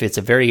do, if it's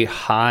a very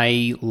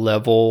high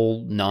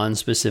level,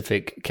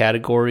 non-specific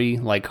category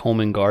like home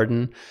and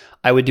garden,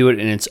 I would do it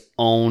in its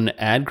own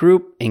ad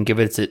group and give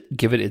it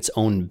its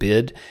own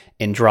bid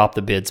and drop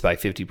the bids by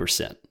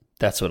 50%.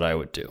 That's what I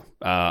would do.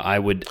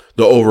 The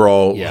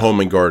overall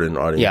home and garden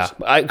audience.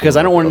 Yeah, because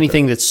I don't want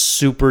anything that's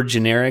super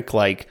generic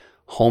like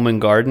home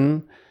and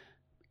garden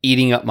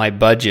eating up my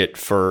budget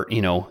for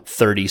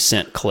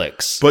 30-cent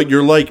clicks. But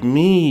you're like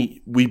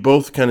me. We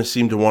both kind of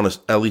seem to want to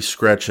at least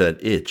scratch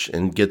that itch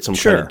and get some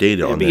kind of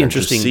data on there. It'd be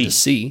interesting to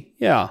see.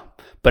 Yeah.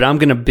 But I'm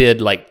going to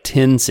bid like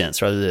 10 cents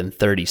rather than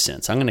 30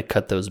 cents. I'm going to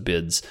cut those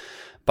bids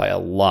by a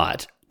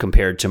lot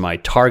compared to my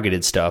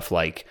targeted stuff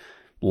like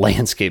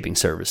landscaping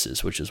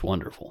services, which is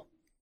wonderful.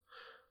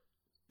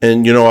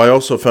 And, I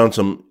also found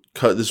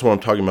this is what I'm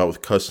talking about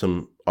with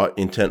custom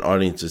intent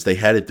audiences. They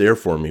had it there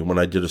for me when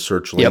I did a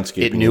search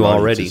landscaping. It knew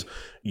already.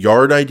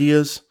 Yard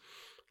ideas,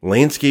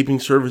 landscaping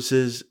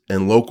services,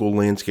 and local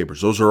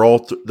landscapers.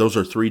 Those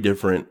are three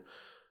different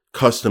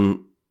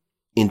custom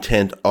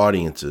intent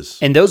audiences.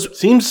 And those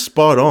seems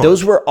spot on.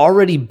 Those were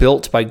already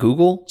built by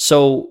Google.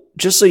 So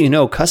just so you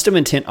know, custom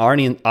intent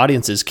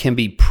audiences can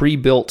be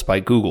pre-built by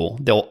Google.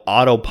 They'll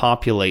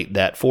auto-populate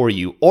that for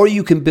you, or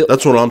you can build.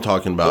 That's what I'm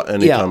talking about.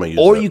 Anytime I use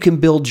or that. You can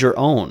build your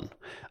own.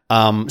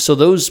 So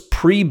those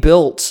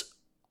pre-built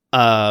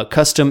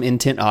custom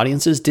intent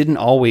audiences didn't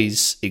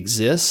always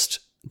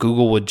exist.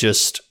 Google would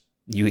just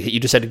you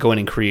just had to go in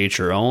and create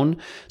your own.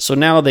 So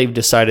now they've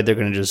decided they're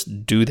going to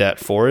just do that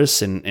for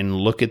us and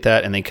look at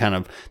that, and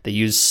they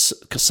use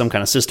some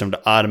kind of system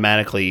to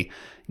automatically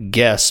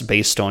guess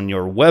based on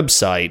your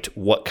website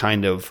what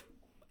kind of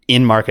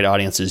in-market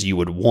audiences you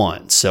would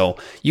want. So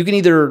you can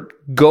either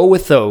go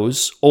with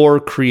those or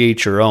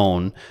create your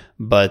own.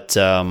 But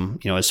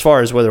as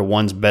far as whether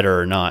one's better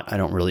or not, I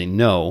don't really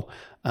know.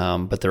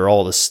 But they're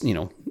all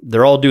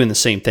they're all doing the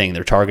same thing.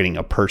 They're targeting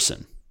a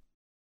person.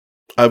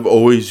 I've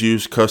always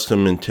used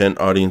custom intent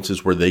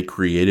audiences where they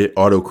create it,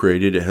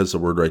 auto-created. It has the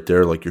word right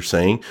there, like you're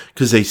saying,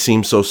 because they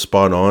seem so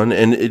spot on.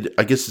 And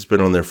I guess it's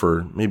been on there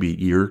for maybe a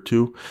year or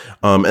two.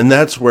 And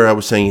that's where I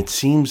was saying it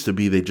seems to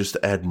be they just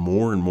add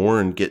more and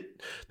more and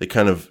they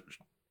kind of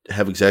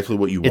have exactly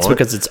what you want. It's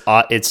because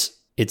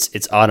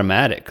it's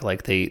automatic.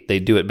 Like they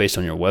do it based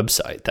on your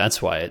website.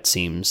 That's why it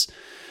seems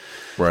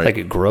like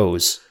it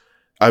grows.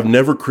 I've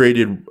never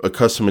created a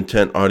custom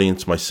intent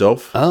audience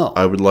myself. Oh.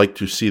 I would like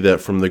to see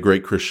that from the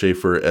great Chris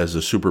Schaefer as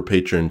a super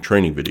patron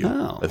training video.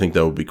 Oh. I think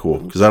that would be cool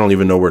because I don't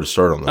even know where to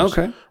start on those.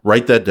 Okay.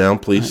 Write that down,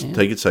 please.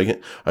 Take a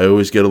second. I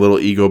always get a little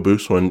ego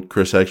boost when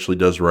Chris actually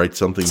does write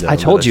something down. I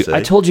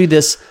told you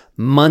this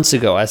months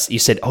ago. You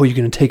said, "Oh, you're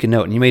going to take a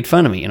note," and you made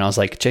fun of me, and I was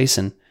like,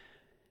 "Jason,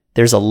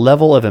 there's a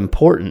level of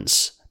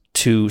importance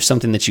to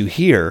something that you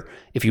hear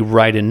if you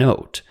write a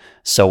note.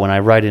 So when I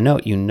write a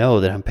note, you know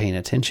that I'm paying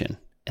attention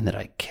and that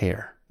I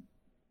care."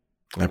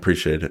 I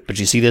appreciate it. But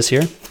you see this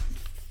here?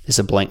 It's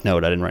a blank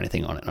note. I didn't write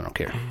anything on it. I don't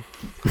care.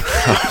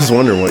 I was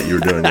wondering what you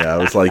were doing. Yeah, I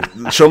was like,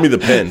 show me the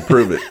pen.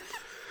 Prove it.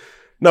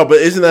 No, but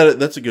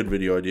that's a good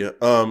video idea.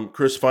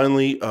 Chris,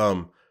 finally,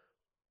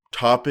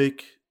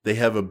 topic. They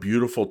have a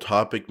beautiful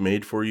topic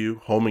made for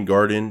you, home and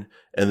garden,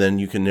 and then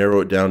you can narrow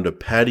it down to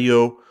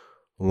patio,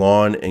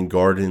 lawn, and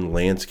garden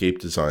landscape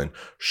design.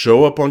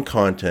 Show up on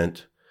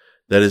content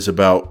that is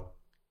about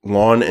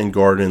lawn and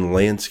garden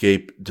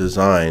landscape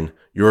design.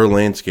 You're a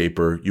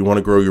landscaper. You want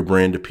to grow your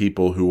brand to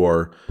people who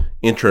are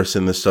interested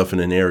in this stuff in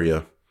an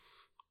area.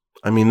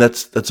 I mean,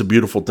 that's a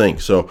beautiful thing.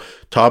 So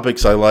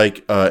topics I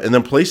like. And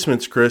then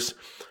placements, Chris.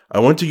 I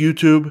went to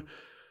YouTube.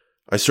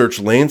 I searched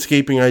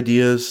landscaping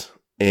ideas.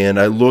 And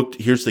I looked,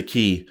 here's the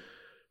key,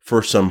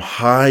 for some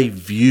high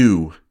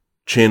view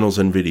channels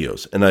and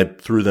videos. And I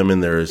threw them in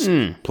there as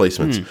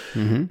placements.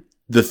 Mm-hmm.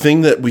 The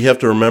thing that we have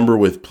to remember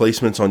with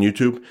placements on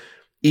YouTube,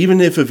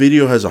 even if a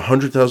video has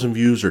 100,000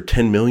 views or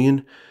 10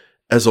 million,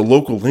 as a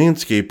local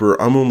landscaper,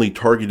 I'm only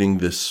targeting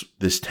this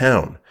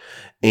town.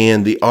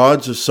 And the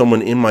odds of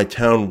someone in my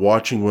town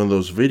watching one of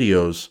those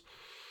videos,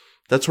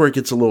 that's where it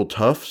gets a little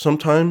tough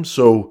sometimes.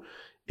 So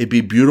it'd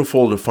be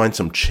beautiful to find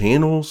some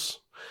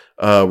channels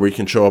where you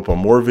can show up on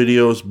more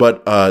videos.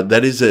 But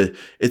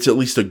it's at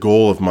least a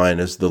goal of mine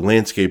as the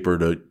landscaper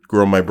to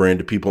grow my brand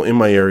to people in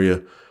my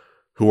area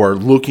who are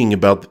looking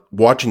about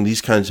watching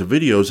these kinds of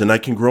videos, and I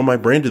can grow my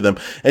brand to them.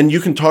 And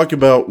you can talk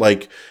about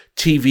like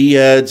TV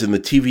ads, and the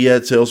TV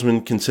ad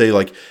salesman can say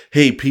like,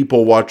 hey,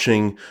 people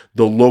watching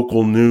the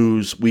local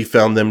news, we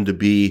found them to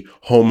be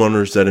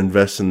homeowners that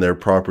invest in their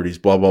properties,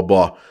 blah, blah,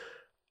 blah.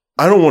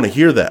 I don't want to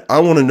hear that. I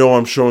want to know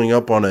I'm showing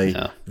up on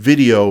a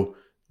video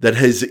that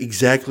has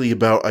exactly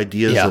about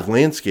ideas of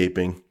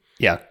landscaping.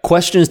 Yeah.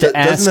 Questions to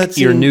ask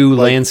your new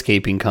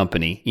landscaping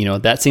company. You know,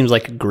 that seems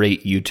like a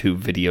great YouTube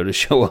video to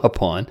show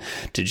up on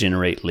to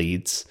generate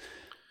leads.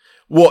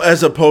 Well,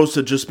 as opposed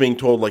to just being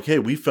told like, hey,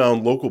 we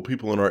found local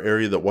people in our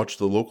area that watch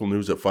the local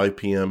news at 5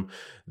 p.m.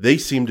 They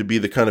seem to be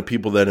the kind of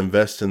people that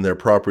invest in their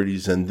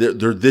properties and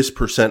they're this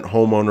percent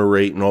homeowner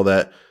rate and all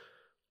that.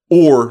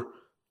 Or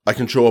I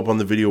can show up on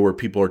the video where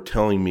people are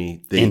telling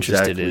me they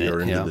exactly are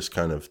into this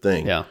kind of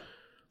thing. Yeah.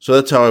 So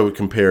that's how I would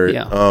compare it.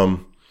 Yeah.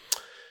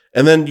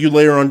 And then you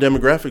layer on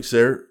demographics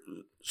there.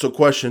 So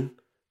question,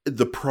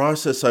 the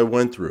process I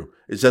went through,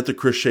 is that the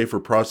Chris Schaefer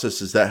process?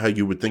 Is that how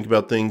you would think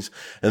about things?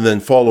 And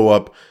then follow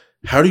up,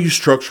 how do you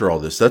structure all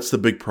this? That's the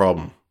big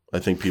problem I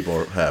think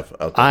people have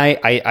out there.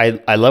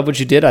 I love what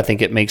you did. I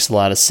think it makes a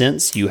lot of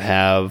sense. You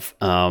have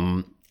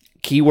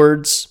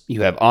keywords,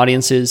 you have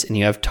audiences, and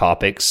you have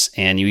topics,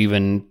 and you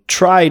even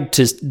tried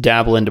to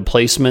dabble into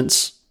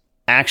placements.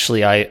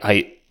 Actually,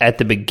 I at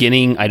the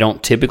beginning, I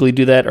don't typically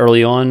do that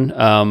early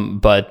on,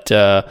 but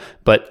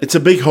it's a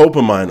big hope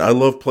of mine. I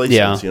love placements.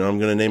 Yeah. You know, I'm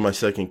going to name my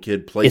second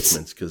kid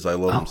Placements because I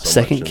love him so much.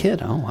 Second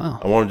kid, oh wow!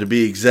 I want him to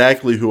be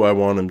exactly who I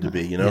want him to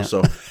be. You know,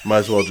 so might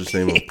as well just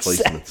name him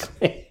Placements.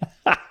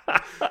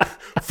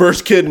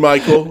 First kid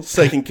Michael,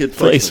 second kid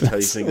Placements. How do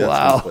you think that's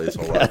wow, going to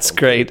play? That's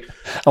great.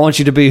 I want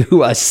you to be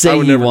who I say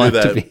you want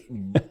to be.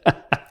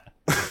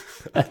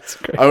 That's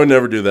great. I would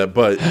never do that,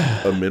 but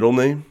a middle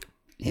name.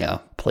 Yeah,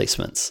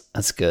 Placements.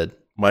 That's good.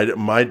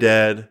 My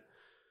dad,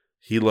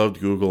 he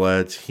loved Google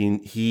Ads.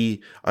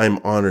 I'm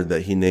honored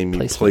that he named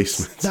me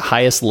Placements. The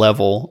highest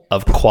level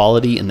of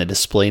quality in the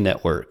display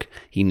network.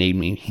 He named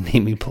me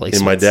Placements.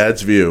 In my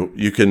dad's view,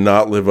 you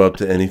cannot live up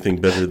to anything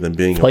better than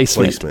being a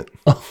placement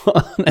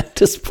on a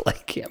display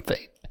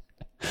campaign.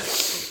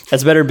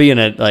 That's better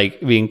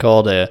being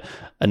called a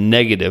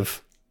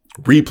negative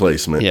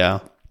replacement. Yeah.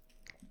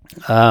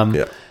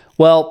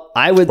 Well,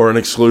 I would... Or an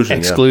exclusion.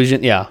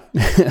 Exclusion, yeah.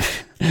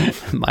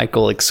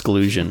 Michael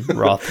Exclusion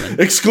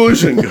Rothman.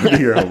 Exclusion, go to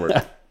your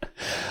homework.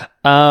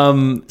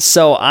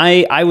 So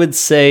I would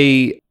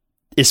say,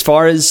 as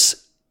far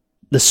as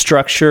the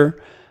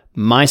structure,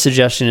 my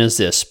suggestion is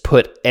this.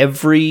 Put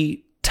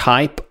every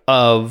type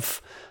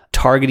of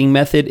targeting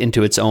method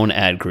into its own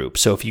ad group.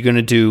 So if you're going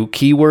to do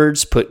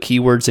keywords, put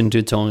keywords into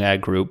its own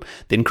ad group,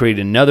 then create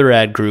another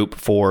ad group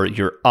for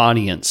your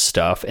audience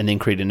stuff, and then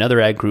create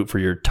another ad group for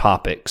your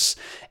topics,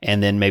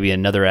 and then maybe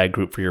another ad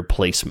group for your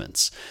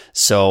placements.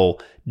 So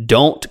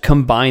don't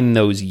combine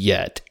those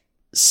yet.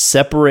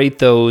 Separate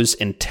those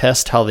and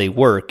test how they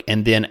work.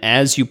 And then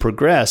as you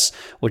progress,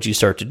 what you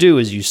start to do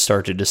is you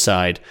start to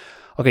decide,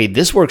 okay,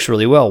 this works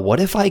really well. What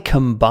if I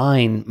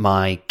combine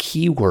my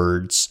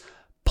keywords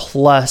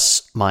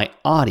plus my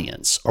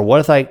audience? Or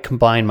what if I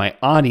combine my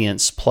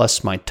audience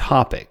plus my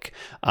topic?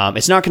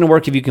 It's not going to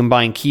work if you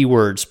combine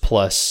keywords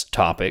plus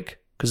topic,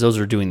 because those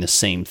are doing the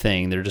same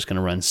thing. They're just going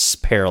to run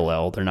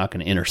parallel. They're not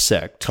going to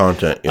intersect.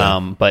 Content,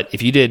 yeah. But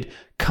if you did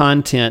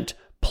content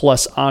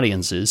plus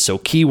audiences, so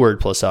keyword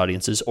plus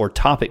audiences or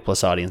topic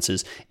plus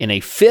audiences in a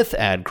fifth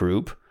ad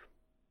group,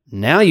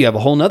 now you have a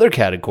whole nother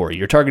category.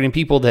 You're targeting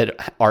people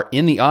that are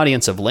in the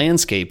audience of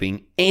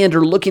landscaping and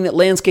are looking at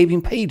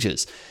landscaping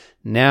pages.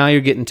 Now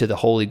you're getting to the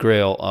holy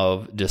grail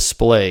of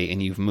display,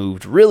 and you've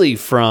moved really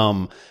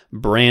from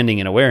branding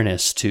and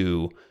awareness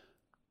to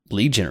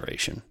lead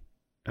generation.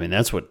 I mean,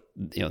 that's what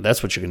you're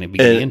going to be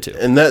getting into.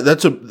 And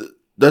that's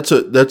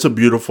a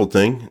beautiful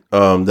thing,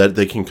 that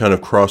they can kind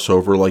of cross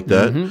over like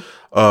that.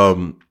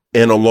 Mm-hmm.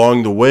 And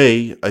along the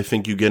way, I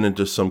think you get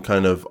into some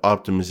kind of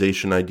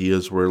optimization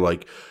ideas where,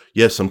 like,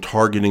 yes, I'm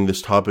targeting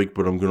this topic,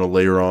 but I'm going to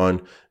layer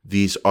on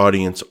these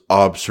audience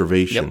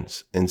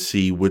observations and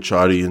see which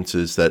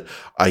audiences that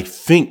I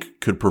think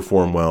could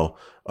perform well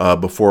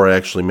before I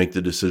actually make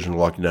the decision to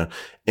lock it down.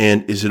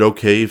 And is it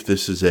okay if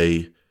this is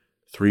a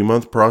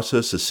 3-month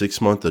process, a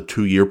 6-month, a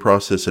 2-year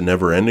process, a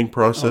never-ending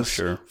process? Oh,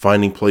 sure.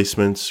 Finding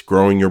placements,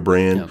 growing your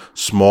brand,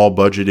 small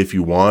budget if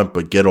you want,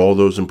 but get all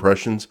those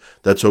impressions.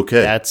 That's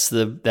okay. That's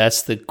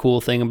the cool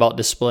thing about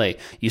display.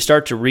 You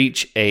start to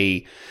reach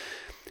a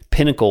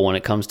pinnacle when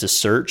it comes to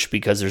search,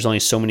 because there's only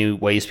so many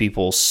ways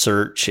people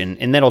search,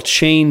 and that'll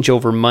change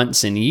over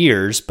months and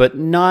years, but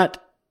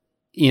not,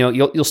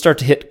 you'll start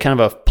to hit kind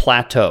of a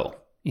plateau,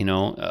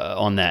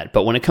 on that.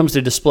 But when it comes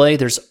to display,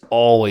 there's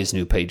always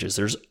new pages,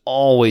 there's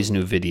always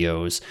new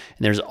videos,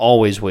 and there's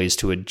always ways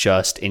to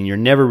adjust, and you're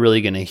never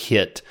really going to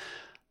hit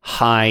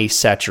high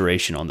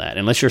saturation on that.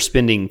 Unless you're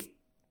spending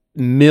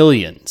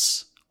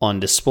millions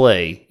on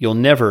display, you'll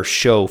never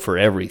show for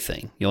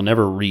everything. You'll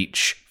never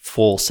reach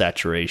full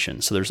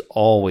saturation. So there's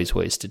always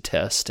ways to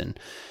test and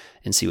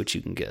see what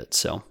you can get.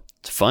 So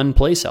it's a fun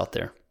place out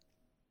there.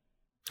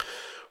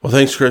 Well,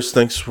 thanks, Chris.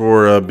 Thanks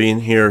for being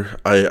here.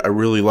 I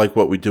really like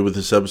what we did with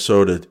this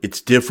episode.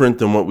 It's different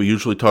than what we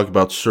usually talk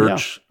about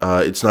search. Yeah.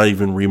 It's not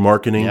even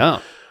remarketing.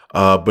 Yeah.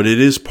 But it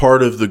is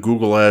part of the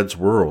Google Ads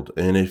world.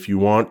 And if you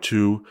want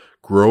to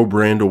grow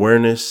brand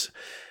awareness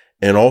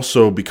and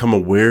also become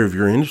aware of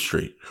your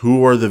industry,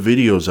 who are the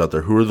videos out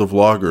there? Who are the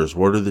vloggers?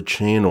 What are the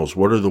channels?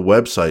 What are the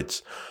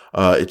websites?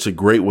 It's a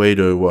great way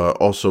to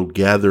also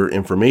gather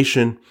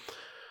information.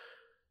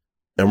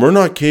 And we're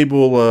not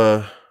cable,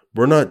 we're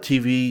not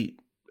TV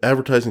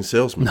advertising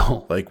salesmen.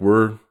 No. Like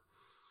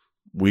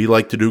we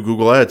like to do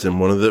Google Ads. And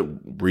one of the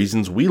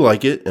reasons we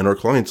like it and our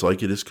clients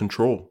like it is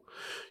control.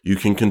 You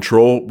can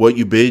control what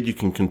you bid. You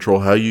can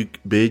control how you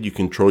bid. You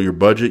control your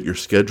budget, your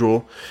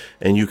schedule,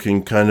 and you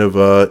can kind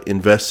of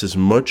invest as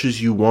much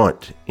as you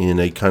want in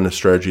a kind of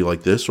strategy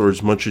like this, or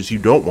as much as you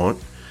don't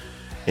want,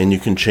 and you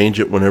can change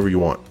it whenever you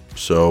want.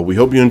 So we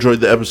hope you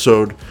enjoyed the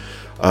episode.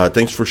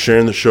 Thanks for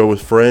sharing the show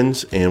with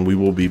friends, and we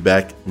will be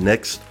back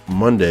next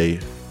Monday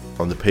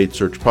on the Paid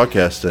Search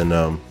Podcast. And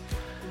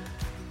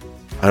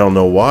I don't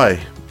know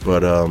why,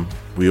 but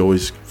we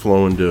always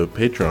flow into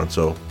Patreon,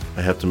 so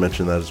I have to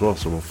mention that as well.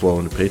 So we'll flow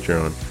into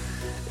Patreon.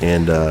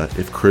 And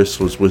if Chris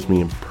was with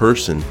me in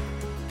person,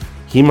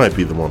 he might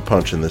be the one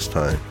punching this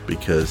time,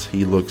 because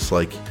he looks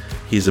like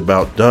he's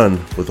about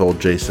done with old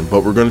Jason.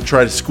 But we're going to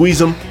try to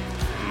squeeze him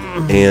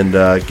and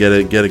get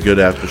a good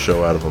after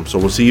show out of him. So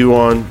we'll see you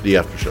on the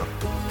after show.